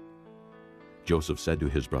about it. Joseph said to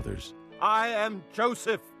his brothers, "I am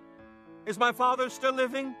Joseph. Is my father still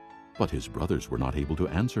living?" But his brothers were not able to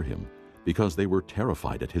answer him, because they were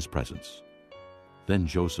terrified at his presence. Then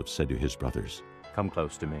Joseph said to his brothers, "Come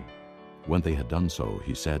close to me." When they had done so,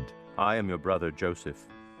 he said, "I am your brother Joseph,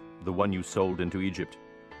 the one you sold into Egypt.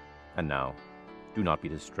 And now, do not be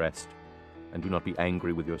distressed, and do not be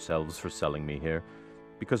angry with yourselves for selling me here,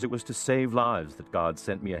 because it was to save lives that God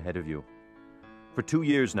sent me ahead of you. For 2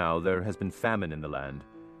 years now there has been famine in the land,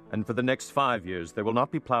 and for the next 5 years there will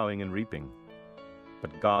not be plowing and reaping.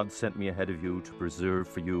 But God sent me ahead of you to preserve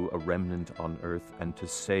for you a remnant on earth and to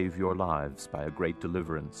save your lives by a great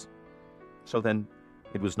deliverance. So then,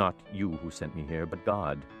 it was not you who sent me here, but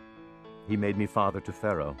God. He made me father to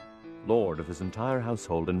Pharaoh, lord of his entire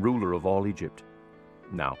household and ruler of all Egypt.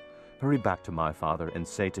 Now, hurry back to my father and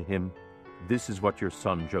say to him, 'This is what your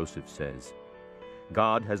son Joseph says.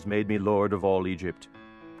 God has made me lord of all Egypt.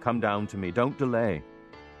 Come down to me, don't delay.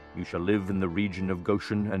 You shall live in the region of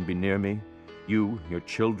Goshen and be near me, you, your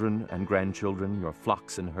children and grandchildren, your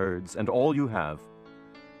flocks and herds, and all you have.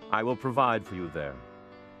 I will provide for you there,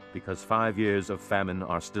 because 5 years of famine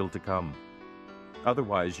are still to come.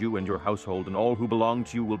 Otherwise you and your household and all who belong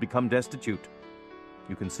to you will become destitute.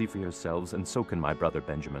 You can see for yourselves, and so can my brother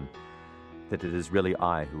Benjamin, that it is really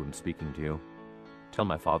I who am speaking to you. Tell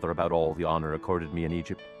my father about all the honor accorded me in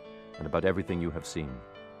Egypt, and about everything you have seen,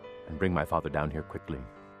 and bring my father down here quickly.'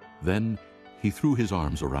 Then he threw his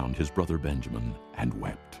arms around his brother Benjamin and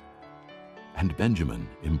wept. And Benjamin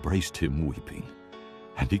embraced him weeping,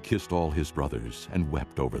 and he kissed all his brothers and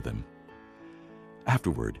wept over them.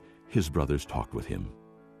 Afterward, his brothers talked with him.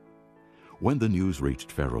 When the news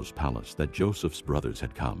reached Pharaoh's palace that Joseph's brothers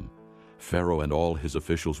had come, Pharaoh and all his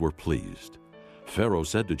officials were pleased. Pharaoh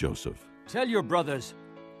said to Joseph, "Tell your brothers,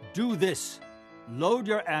 do this. Load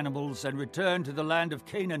your animals and return to the land of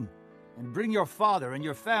Canaan, and bring your father and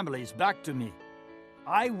your families back to me.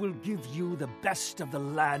 I will give you the best of the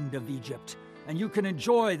land of Egypt, and you can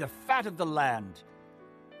enjoy the fat of the land.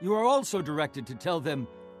 You are also directed to tell them,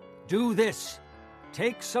 do this.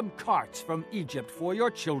 Take some carts from Egypt for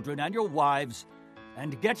your children and your wives,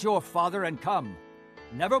 and get your father and come.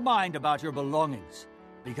 Never mind about your belongings,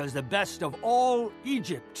 because the best of all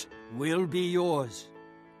Egypt will be yours."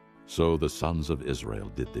 So the sons of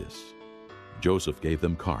Israel did this. Joseph gave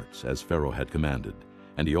them carts, as Pharaoh had commanded,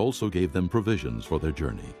 and he also gave them provisions for their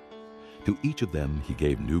journey. To each of them he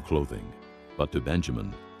gave new clothing, but to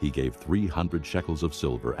Benjamin he gave 300 shekels of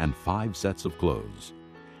silver and 5 sets of clothes.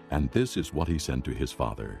 And this is what he sent to his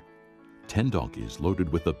father: 10 donkeys loaded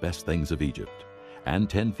with the best things of Egypt, and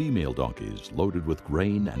 10 female donkeys loaded with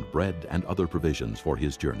grain and bread and other provisions for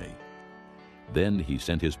his journey. Then he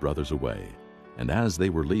sent his brothers away, and as they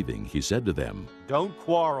were leaving, he said to them, "Don't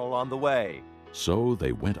quarrel on the way." So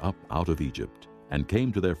they went up out of Egypt and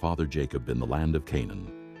came to their father Jacob in the land of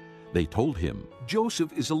Canaan. They told him,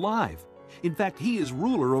 "Joseph is alive. In fact, he is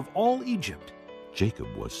ruler of all Egypt." Jacob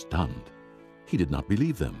was stunned. He did not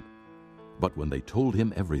believe them. But when they told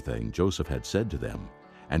him everything Joseph had said to them,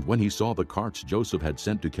 and when he saw the carts Joseph had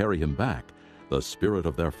sent to carry him back, the spirit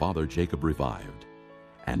of their father Jacob revived.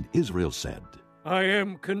 And Israel said, I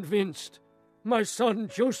am convinced. My son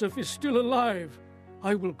Joseph is still alive.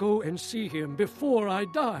 I will go and see him before I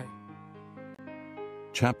die.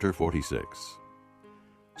 Chapter 46.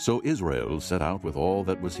 So Israel set out with all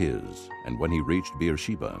that was his, and when he reached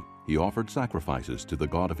Beersheba, he offered sacrifices to the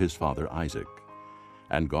God of his father Isaac.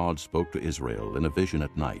 And God spoke to Israel in a vision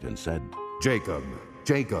at night and said, Jacob,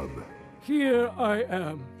 Jacob. Here I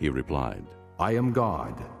am, he replied. I am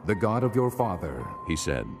God, the God of your father. He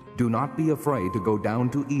said, Do not be afraid to go down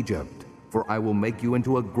to Egypt, for I will make you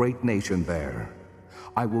into a great nation there.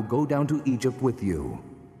 I will go down to Egypt with you,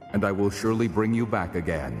 and I will surely bring you back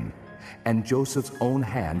again, and Joseph's own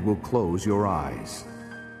hand will close your eyes.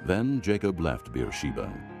 Then Jacob left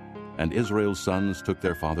Beersheba, and Israel's sons took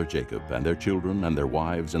their father Jacob and their children and their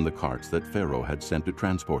wives in the carts that Pharaoh had sent to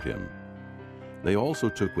transport him. They also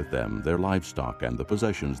took with them their livestock and the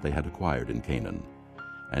possessions they had acquired in Canaan.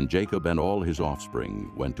 And Jacob and all his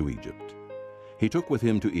offspring went to Egypt. He took with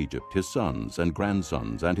him to Egypt his sons and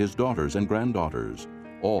grandsons and his daughters and granddaughters,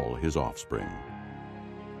 all his offspring.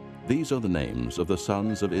 These are the names of the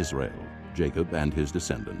sons of Israel, Jacob and his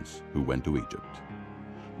descendants, who went to Egypt.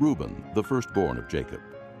 Reuben, the firstborn of Jacob.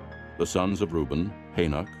 The sons of Reuben,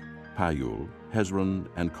 Hanok, Payul, Hezron,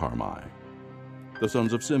 and Carmi. The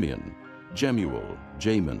sons of Simeon, Jemuel,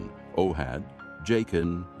 Jamin, Ohad,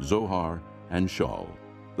 Jachin, Zohar, and Shaul,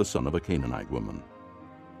 the son of a Canaanite woman.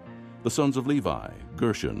 The sons of Levi,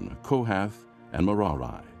 Gershon, Kohath, and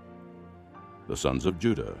Merari. The sons of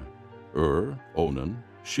Judah, Onan,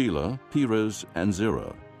 Shelah, Perez, and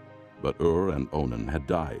Zerah. But and Onan had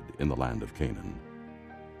died in the land of Canaan.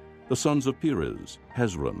 The sons of Perez,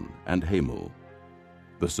 Hezron, and Hamul.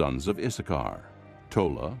 The sons of Issachar,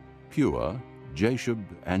 Tola, Pua, Jashub,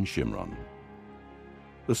 and Shimron.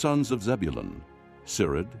 The sons of Zebulun,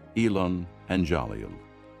 Sirid, Elon, and Jaleel.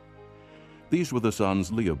 These were the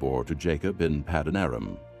sons Leah bore to Jacob in Paddan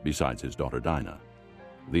Aram, besides his daughter Dinah.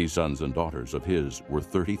 These sons and daughters of his were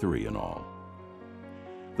 33 in all.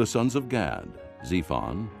 The sons of Gad,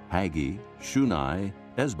 Zephon, Haggi, Shunai,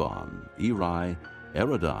 Esbon, Eri,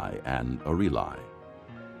 Eradai, and Areli.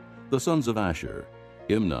 The sons of Asher,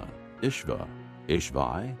 Imnah, Ishva,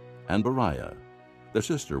 Ishvi, and Beriah. Their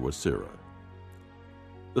sister was Sirah.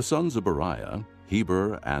 The sons of Beriah,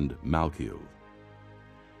 Heber and Malchiel.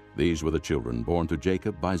 These were the children born to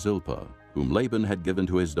Jacob by Zilpah, whom Laban had given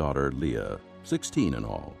to his daughter Leah, 16 in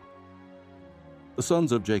all. The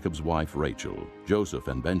sons of Jacob's wife Rachel, Joseph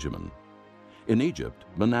and Benjamin. In Egypt,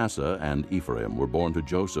 Manasseh and Ephraim were born to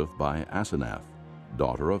Joseph by Asenath,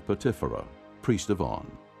 daughter of Potipharah, priest of On.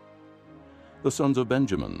 The sons of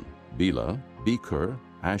Benjamin, Bela, Becher,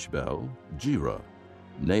 Ashbel, Jerah,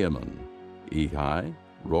 Naaman, Ehi,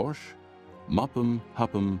 Rosh, Muppim,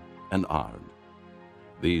 Huppim, and Ard.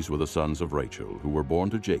 These were the sons of Rachel, who were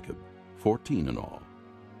born to Jacob, 14 in all.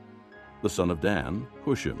 The son of Dan,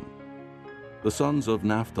 Hushim. The sons of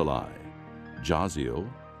Naphtali, Jaziel,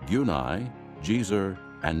 Guni, Jezer,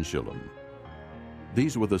 and Shillem.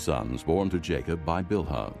 These were the sons born to Jacob by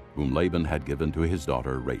Bilhah, whom Laban had given to his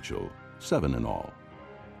daughter Rachel, 7 in all.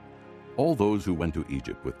 All those who went to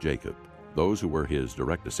Egypt with Jacob, those who were his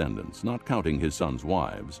direct descendants, not counting his sons'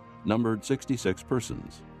 wives, numbered 66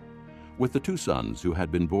 persons. With the 2 sons who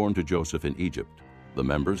had been born to Joseph in Egypt, the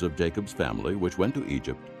members of Jacob's family which went to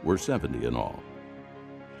Egypt were 70 in all.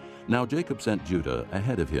 Now Jacob sent Judah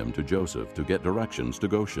ahead of him to Joseph to get directions to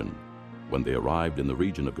Goshen. When they arrived in the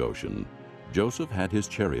region of Goshen, Joseph had his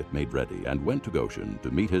chariot made ready and went to Goshen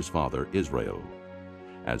to meet his father Israel.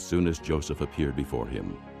 As soon as Joseph appeared before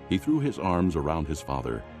him, he threw his arms around his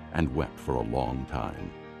father and wept for a long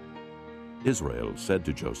time. Israel said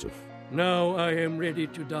to Joseph, Now I am ready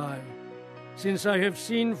to die, since I have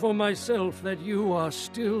seen for myself that you are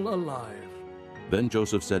still alive. Then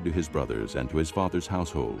Joseph said to his brothers and to his father's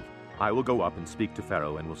household, I will go up and speak to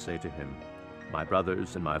Pharaoh and will say to him, My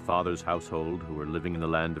brothers and my father's household who are living in the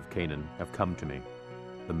land of Canaan have come to me.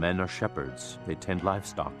 The men are shepherds, they tend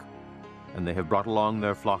livestock, and they have brought along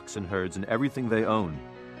their flocks and herds and everything they own.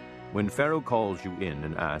 When Pharaoh calls you in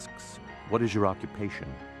and asks, What is your occupation?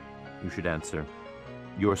 You should answer,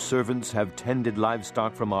 Your servants have tended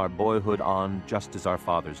livestock from our boyhood on, just as our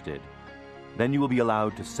fathers did. Then you will be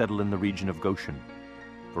allowed to settle in the region of Goshen,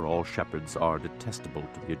 for all shepherds are detestable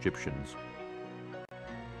to the Egyptians.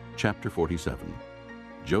 Chapter 47.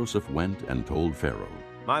 Joseph went and told Pharaoh,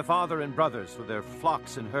 My father and brothers, with their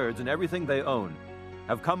flocks and herds and everything they own,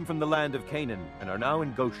 have come from the land of Canaan and are now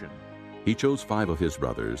in Goshen. He chose 5 of his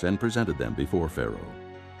brothers and presented them before Pharaoh.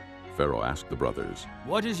 Pharaoh asked the brothers,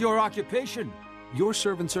 "What is your occupation?" "Your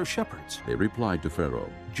servants are shepherds," they replied to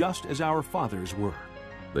Pharaoh, "just as our fathers were."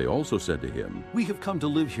 They also said to him, "We have come to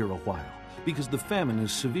live here a while, because the famine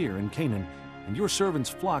is severe in Canaan, and your servants'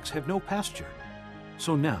 flocks have no pasture.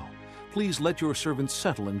 So now, please let your servants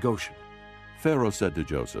settle in Goshen." Pharaoh said to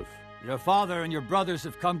Joseph, "Your father and your brothers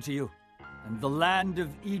have come to you, and the land of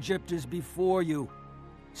Egypt is before you.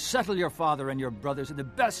 Settle your father and your brothers in the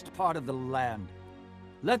best part of the land.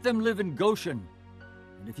 Let them live in Goshen,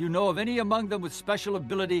 and if you know of any among them with special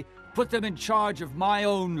ability, put them in charge of my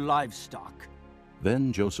own livestock."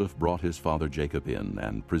 Then Joseph brought his father Jacob in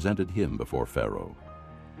and presented him before Pharaoh.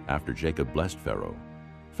 After Jacob blessed Pharaoh,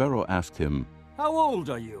 Pharaoh asked him, "How old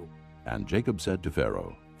are you?" And Jacob said to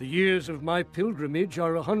Pharaoh, "The years of my pilgrimage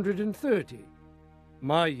are 130.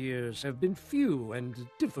 My years have been few and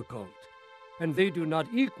difficult, and they do not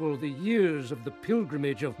equal the years of the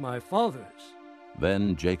pilgrimage of my fathers."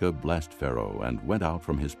 Then Jacob blessed Pharaoh and went out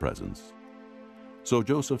from his presence. So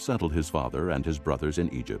Joseph settled his father and his brothers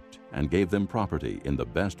in Egypt, and gave them property in the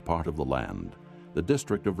best part of the land, the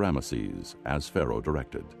district of Ramesses, as Pharaoh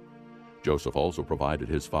directed. Joseph also provided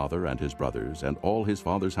his father and his brothers and all his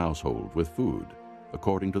father's household with food,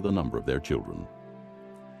 according to the number of their children.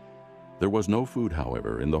 There was no food,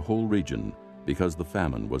 however, in the whole region, because the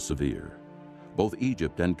famine was severe. Both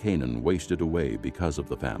Egypt and Canaan wasted away because of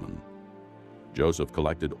the famine. Joseph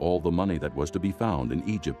collected all the money that was to be found in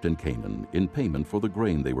Egypt and Canaan in payment for the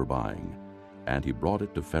grain they were buying, and he brought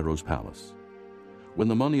it to Pharaoh's palace. When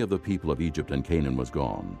the money of the people of Egypt and Canaan was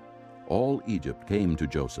gone, all Egypt came to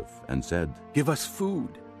Joseph and said, "Give us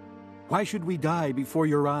food. Why should we die before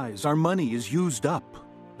your eyes? Our money is used up."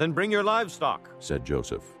 "Then bring your livestock," said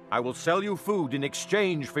Joseph. "I will sell you food in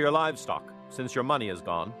exchange for your livestock, since your money is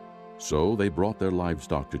gone." So they brought their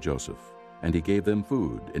livestock to Joseph, and he gave them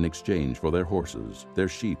food in exchange for their horses, their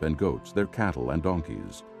sheep and goats, their cattle and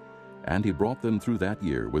donkeys. And he brought them through that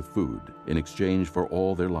year with food in exchange for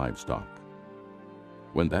all their livestock.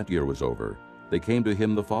 When that year was over, they came to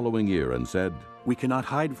him the following year and said, "We cannot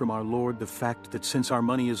hide from our Lord the fact that since our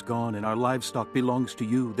money is gone and our livestock belongs to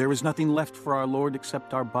you, there is nothing left for our Lord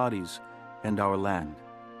except our bodies and our land.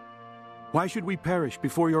 Why should we perish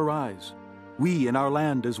before your eyes, we and our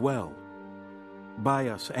land as well? Buy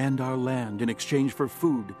us and our land in exchange for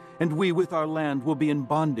food, and we with our land will be in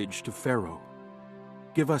bondage to Pharaoh.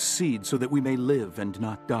 Give us seed so that we may live and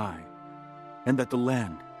not die, and that the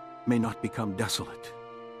land may not become desolate."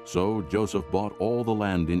 So Joseph bought all the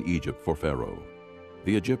land in Egypt for Pharaoh.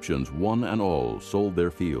 The Egyptians, one and all, sold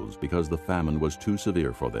their fields because the famine was too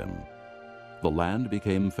severe for them. The land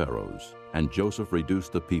became Pharaoh's, and Joseph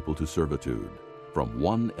reduced the people to servitude, from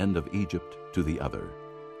one end of Egypt to the other.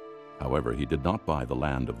 However, he did not buy the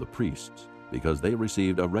land of the priests, because they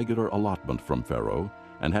received a regular allotment from Pharaoh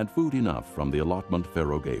and had food enough from the allotment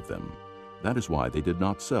Pharaoh gave them. That is why they did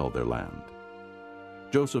not sell their land.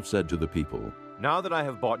 Joseph said to the people, "Now that I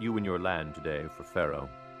have bought you and your land today for Pharaoh,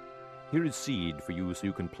 here is seed for you so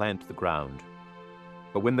you can plant the ground.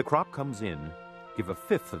 But when the crop comes in, give a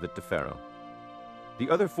fifth of it to Pharaoh. The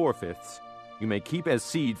other 4/5 you may keep as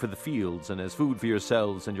seed for the fields and as food for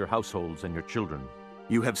yourselves and your households and your children."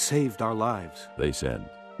 "You have saved our lives," they said.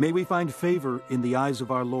 "May we find favor in the eyes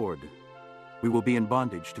of our Lord. We will be in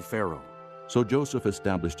bondage to Pharaoh." So Joseph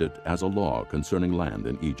established it as a law concerning land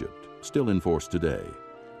in Egypt, still in force today,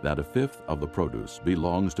 that a fifth of the produce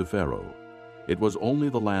belongs to Pharaoh. It was only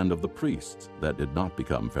the land of the priests that did not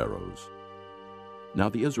become Pharaoh's. Now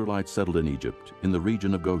the Israelites settled in Egypt, in the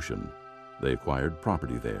region of Goshen. They acquired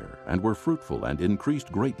property there, and were fruitful and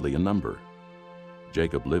increased greatly in number.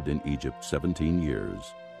 Jacob lived in Egypt 17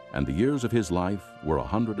 years, and the years of his life were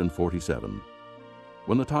 147.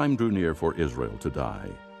 When the time drew near for Israel to die,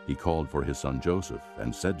 he called for his son Joseph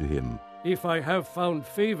and said to him, "If I have found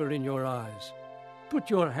favor in your eyes, put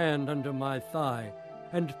your hand under my thigh,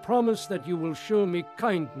 and promise that you will show me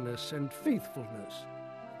kindness and faithfulness.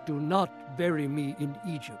 Do not bury me in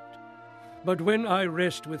Egypt, but when I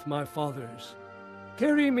rest with my fathers,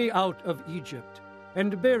 carry me out of Egypt,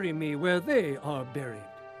 and bury me where they are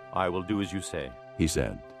buried." "I will do as you say," he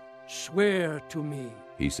said. "Swear to me,"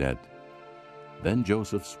 he said. Then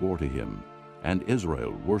Joseph swore to him, and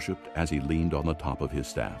Israel worshipped as he leaned on the top of his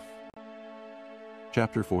staff.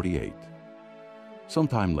 Chapter 48.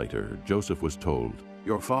 Sometime later, Joseph was told,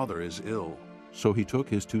 "Your father is ill." So he took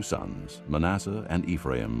his 2 sons, Manasseh and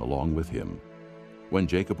Ephraim, along with him. When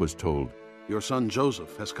Jacob was told, "Your son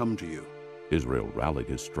Joseph has come to you," Israel rallied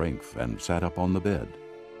his strength and sat up on the bed.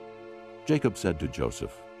 Jacob said to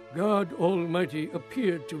Joseph, "God Almighty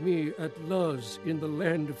appeared to me at Luz in the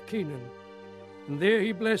land of Canaan. And there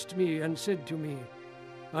he blessed me and said to me,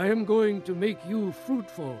 I am going to make you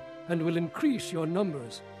fruitful and will increase your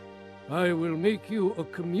numbers. I will make you a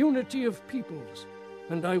community of peoples,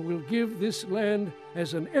 and I will give this land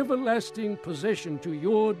as an everlasting possession to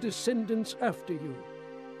your descendants after you.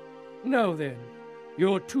 Now then,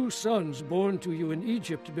 your 2 sons born to you in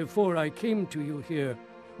Egypt before I came to you here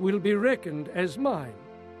will be reckoned as mine.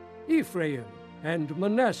 Ephraim and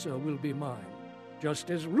Manasseh will be mine, just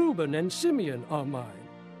as Reuben and Simeon are mine.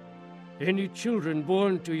 Any children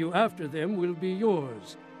born to you after them will be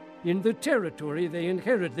yours. In the territory they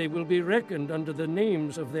inherit, they will be reckoned under the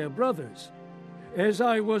names of their brothers. As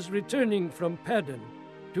I was returning from Paddan,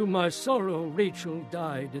 to my sorrow Rachel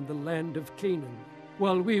died in the land of Canaan,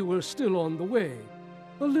 while we were still on the way,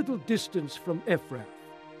 a little distance from Ephrath.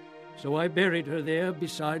 So I buried her there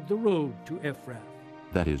beside the road to Ephrath.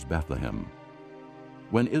 That is Bethlehem.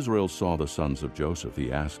 When Israel saw the sons of Joseph,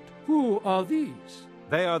 he asked, Who are these?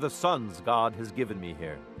 They are the sons God has given me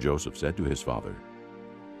here. Joseph said to his father.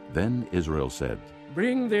 Then Israel said,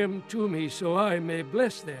 Bring them to me so I may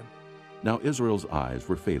bless them. Now Israel's eyes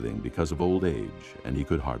were failing because of old age, and he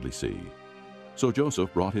could hardly see. So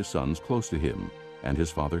Joseph brought his sons close to him, and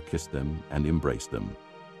his father kissed them and embraced them.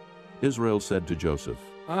 Israel said to Joseph,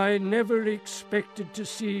 I never expected to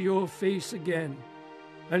see your face again,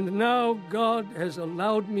 and now God has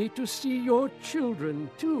allowed me to see your children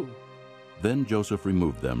too. Then Joseph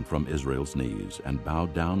removed them from Israel's knees and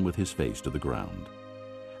bowed down with his face to the ground.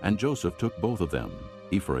 And Joseph took both of them,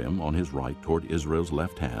 Ephraim on his right toward Israel's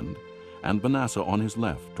left hand, and Manasseh on his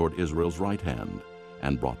left toward Israel's right hand,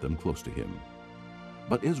 and brought them close to him.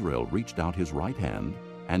 But Israel reached out his right hand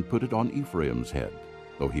and put it on Ephraim's head,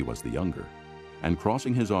 though he was the younger. And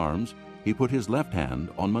crossing his arms, he put his left hand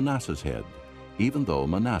on Manasseh's head, even though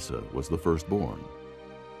Manasseh was the firstborn.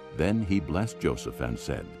 Then he blessed Joseph and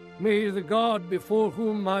said, May the God before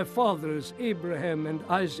whom my fathers Abraham and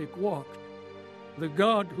Isaac walked, the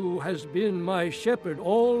God who has been my shepherd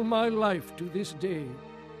all my life to this day,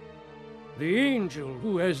 the angel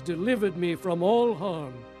who has delivered me from all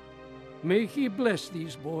harm, may he bless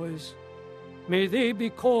these boys. May they be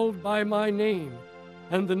called by my name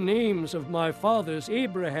and the names of my fathers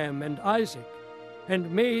Abraham and Isaac,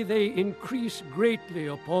 and may they increase greatly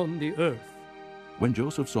upon the earth. When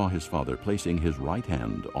Joseph saw his father placing his right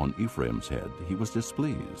hand on Ephraim's head, he was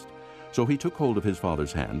displeased. So he took hold of his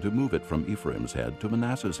father's hand to move it from Ephraim's head to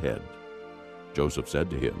Manasseh's head. Joseph said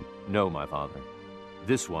to him, No, my father,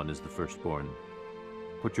 this one is the firstborn.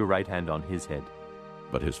 Put your right hand on his head.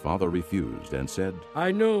 But his father refused and said,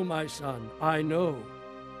 I know, my son, I know.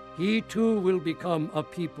 He too will become a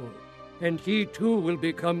people, and he too will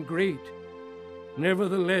become great.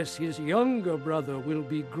 Nevertheless, his younger brother will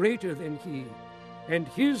be greater than he, and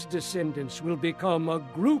his descendants will become a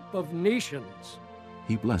group of nations.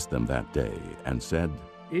 He blessed them that day and said,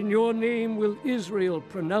 In your name will Israel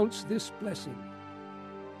pronounce this blessing.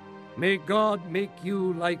 May God make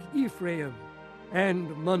you like Ephraim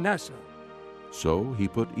and Manasseh. So he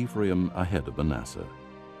put Ephraim ahead of Manasseh.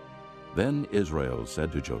 Then Israel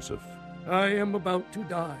said to Joseph, I am about to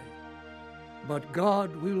die, but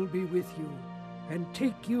God will be with you and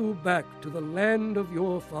take you back to the land of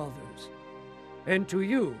your fathers. And to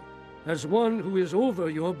you, as one who is over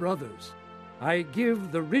your brothers, I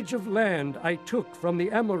give the ridge of land I took from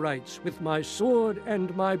the Amorites with my sword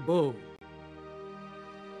and my bow.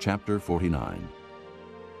 Chapter 49.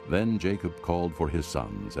 Then Jacob called for his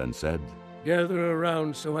sons and said, Gather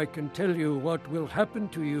around so I can tell you what will happen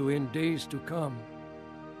to you in days to come.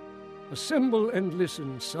 Assemble and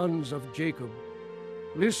listen, sons of Jacob.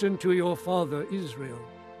 Listen to your father Israel.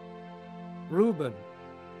 Reuben,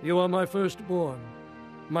 you are my firstborn,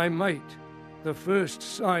 my might, the first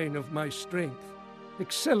sign of my strength,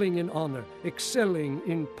 excelling in honor, excelling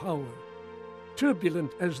in power.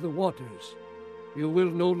 Turbulent as the waters, you will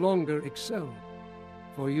no longer excel,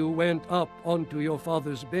 for you went up onto your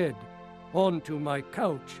father's bed, onto my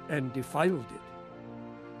couch, and defiled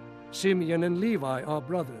it. Simeon and Levi are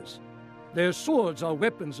brothers. Their swords are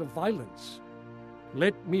weapons of violence.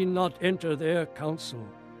 Let me not enter their council.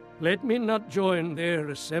 Let me not join their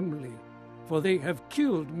assembly, for they have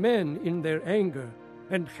killed men in their anger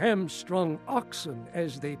and hamstrung oxen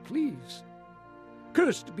as they please.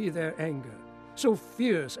 Cursed be their anger, so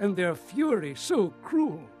fierce, and their fury so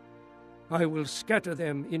cruel. I will scatter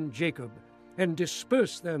them in Jacob and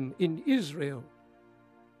disperse them in Israel.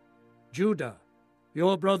 Judah,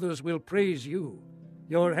 your brothers will praise you.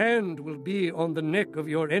 Your hand will be on the neck of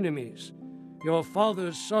your enemies. Your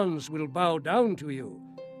father's sons will bow down to you.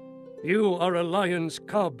 You are a lion's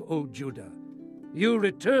cub, O Judah. You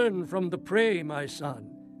return from the prey, my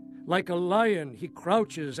son. Like a lion he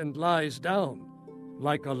crouches and lies down.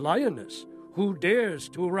 like a lioness. Who dares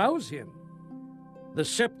to rouse him? The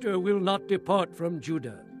scepter will not depart from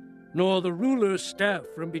Judah, nor the ruler's staff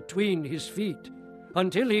from between his feet,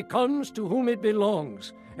 until he comes to whom it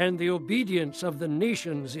belongs, and the obedience of the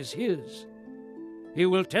nations is his. He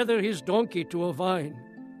will tether his donkey to a vine,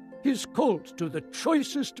 his colt to the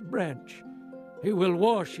choicest branch. He will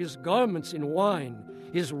wash his garments in wine,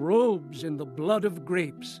 his robes in the blood of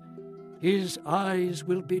grapes. His eyes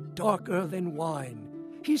will be darker than wine,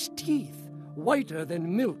 his teeth whiter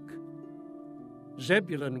than milk.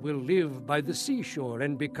 Zebulun will live by the seashore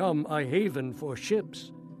and become a haven for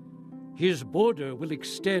ships. His border will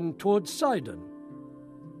extend toward Sidon.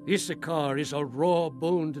 Issachar is a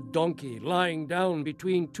raw-boned donkey lying down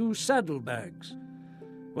between two saddlebags.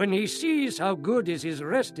 When he sees how good is his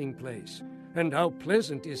resting place and how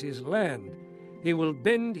pleasant is his land, he will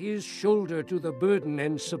bend his shoulder to the burden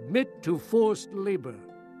and submit to forced labor.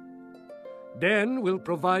 Dan will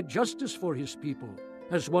provide justice for his people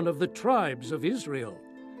as one of the tribes of Israel.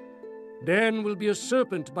 Dan will be a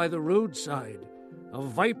serpent by the roadside, a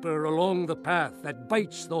viper along the path that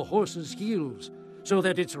bites the horse's heels so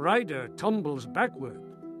that its rider tumbles backward.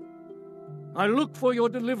 I look for your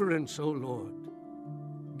deliverance, O Lord.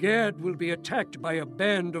 Gad will be attacked by a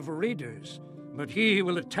band of raiders, but he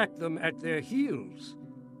will attack them at their heels.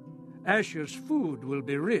 Asher's food will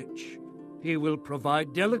be rich. He will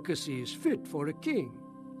provide delicacies fit for a king.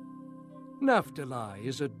 Naphtali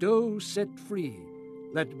is a doe set free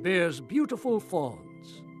that bears beautiful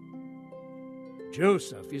fawns.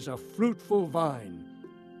 Joseph is a fruitful vine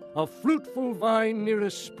near a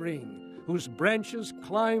spring, whose branches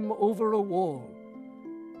climb over a wall.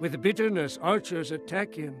 With bitterness archers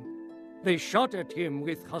attack him. They shot at him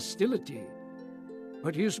with hostility.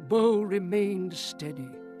 But his bow remained steady.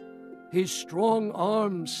 His strong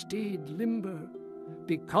arm stayed limber,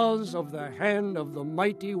 because of the hand of the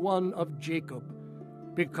mighty one of Jacob,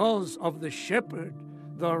 because of the shepherd,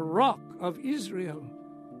 the rock of Israel,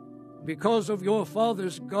 because of your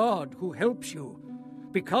father's God who helps you,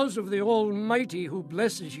 because of the Almighty who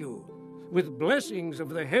blesses you, with blessings of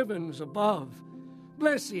the heavens above,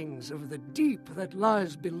 blessings of the deep that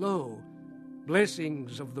lies below,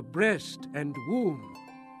 blessings of the breast and womb.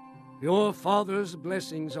 Your father's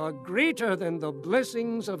blessings are greater than the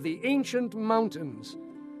blessings of the ancient mountains,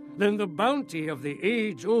 than the bounty of the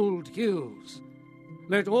age-old hills.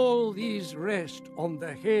 Let all these rest on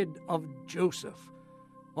the head of Joseph,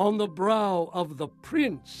 on the brow of the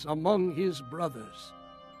prince among his brothers.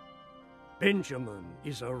 Benjamin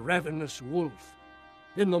is a ravenous wolf.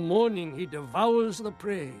 In the morning he devours the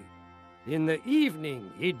prey. In the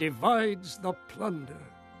evening he divides the plunder.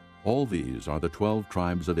 All these are the 12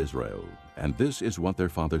 tribes of Israel, and this is what their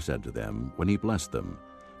father said to them when he blessed them,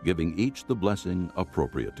 giving each the blessing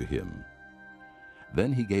appropriate to him.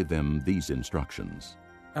 Then he gave them these instructions.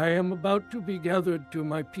 I am about to be gathered to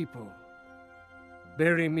my people.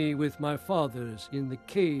 Bury me with my fathers in the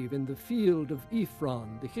cave in the field of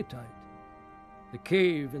Ephron the Hittite, the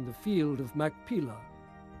cave in the field of Machpelah,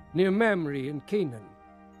 near Mamre in Canaan,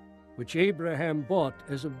 which Abraham bought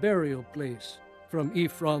as a burial place from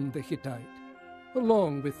Ephron the Hittite,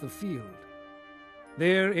 along with the field.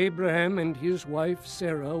 There Abraham and his wife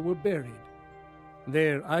Sarah were buried.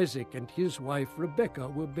 There Isaac and his wife Rebekah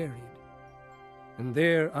were buried. And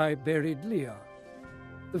there I buried Leah.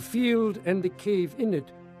 The field and the cave in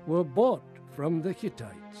it were bought from the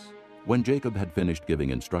Hittites. When Jacob had finished giving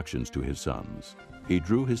instructions to his sons, he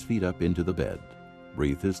drew his feet up into the bed,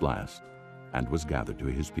 breathed his last, and was gathered to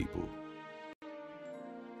his people.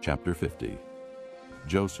 Chapter 50.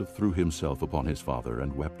 Joseph threw himself upon his father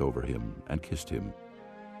and wept over him and kissed him.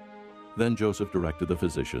 Then Joseph directed the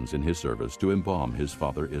physicians in his service to embalm his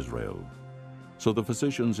father Israel. So the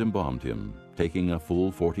physicians embalmed him, taking a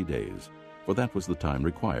full 40 days, for that was the time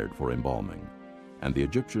required for embalming. And the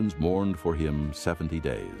Egyptians mourned for him 70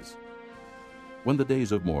 days. When the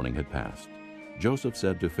days of mourning had passed, Joseph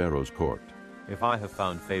said to Pharaoh's court, If I have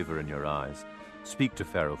found favor in your eyes, speak to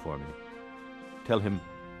Pharaoh for me. Tell him,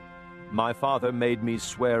 My father made me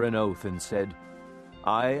swear an oath and said,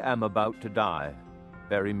 I am about to die.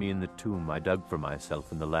 Bury me in the tomb I dug for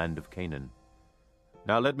myself in the land of Canaan.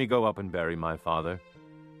 Now let me go up and bury my father.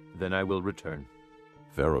 Then I will return.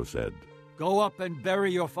 Pharaoh said, Go up and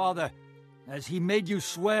bury your father, as he made you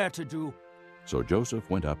swear to do. So Joseph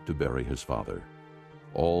went up to bury his father.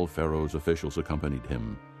 All Pharaoh's officials accompanied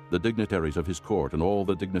him, the dignitaries of his court and all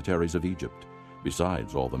the dignitaries of Egypt,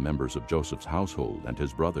 besides all the members of Joseph's household and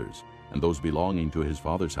his brothers, and those belonging to his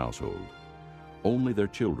father's household. Only their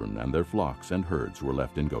children and their flocks and herds were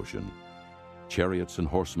left in Goshen. Chariots and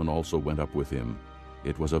horsemen also went up with him.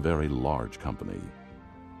 It was a very large company.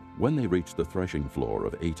 When they reached the threshing floor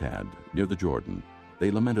of Atad, near the Jordan,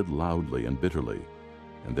 they lamented loudly and bitterly,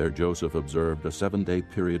 and there Joseph observed a 7-day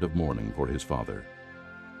period of mourning for his father.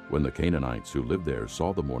 When the Canaanites who lived there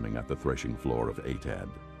saw the mourning at the threshing floor of Atad,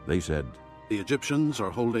 they said, "The Egyptians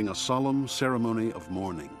are holding a solemn ceremony of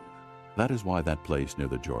mourning." That is why that place near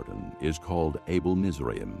the Jordan is called Abel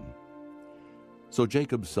Mizraim. So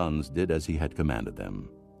Jacob's sons did as he had commanded them.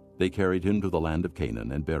 They carried him to the land of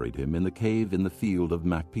Canaan and buried him in the cave in the field of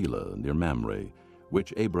Machpelah near Mamre,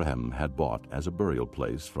 which Abraham had bought as a burial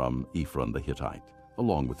place from Ephron the Hittite,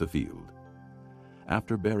 along with the field.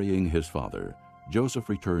 After burying his father, Joseph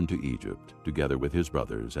returned to Egypt, together with his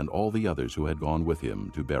brothers and all the others who had gone with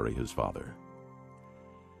him to bury his father.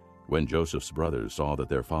 When Joseph's brothers saw that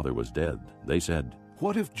their father was dead, they said,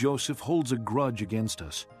 "What if Joseph holds a grudge against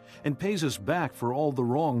us and pays us back for all the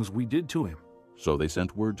wrongs we did to him?" So they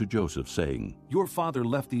sent word to Joseph, saying, "Your father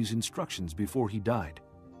left these instructions before he died.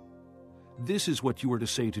 This is what you are to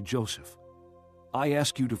say to Joseph. I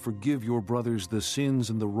ask you to forgive your brothers the sins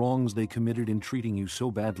and the wrongs they committed in treating you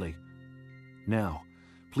so badly. Now,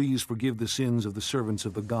 please forgive the sins of the servants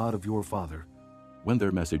of the God of your father." When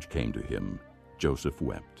their message came to him, Joseph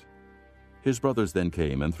wept. His brothers then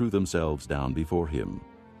came and threw themselves down before him.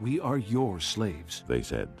 "We are your slaves," they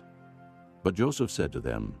said. But Joseph said to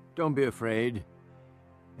them, "Don't be afraid.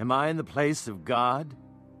 Am I in the place of God?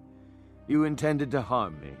 You intended to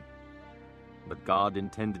harm me, But God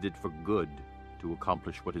intended it for good, to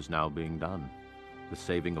accomplish what is now being done, the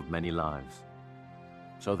saving of many lives.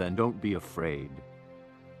 So then don't be afraid.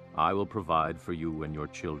 I will provide for you and your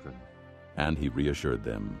children." And he reassured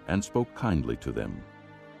them and spoke kindly to them.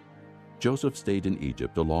 Joseph stayed in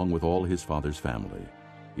Egypt along with all his father's family.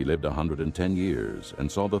 He lived 110 years and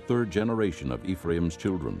saw the 3rd generation of Ephraim's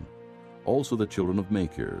children. Also the children of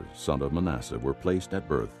Machir, son of Manasseh, were placed at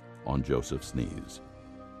birth on Joseph's knees.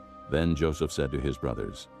 Then Joseph said to his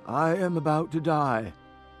brothers, I am about to die,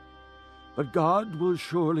 but God will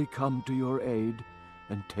surely come to your aid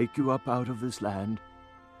and take you up out of this land,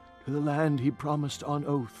 to the land he promised on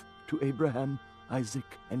oath to Abraham,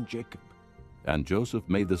 Isaac, and Jacob. And Joseph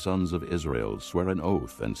made the sons of Israel swear an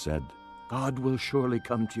oath and said, God will surely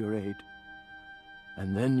come to your aid,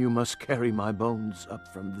 and then you must carry my bones up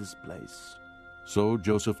from this place. So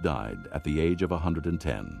Joseph died at the age of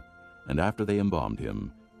 110, and after they embalmed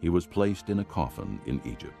him, he was placed in a coffin in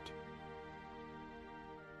Egypt.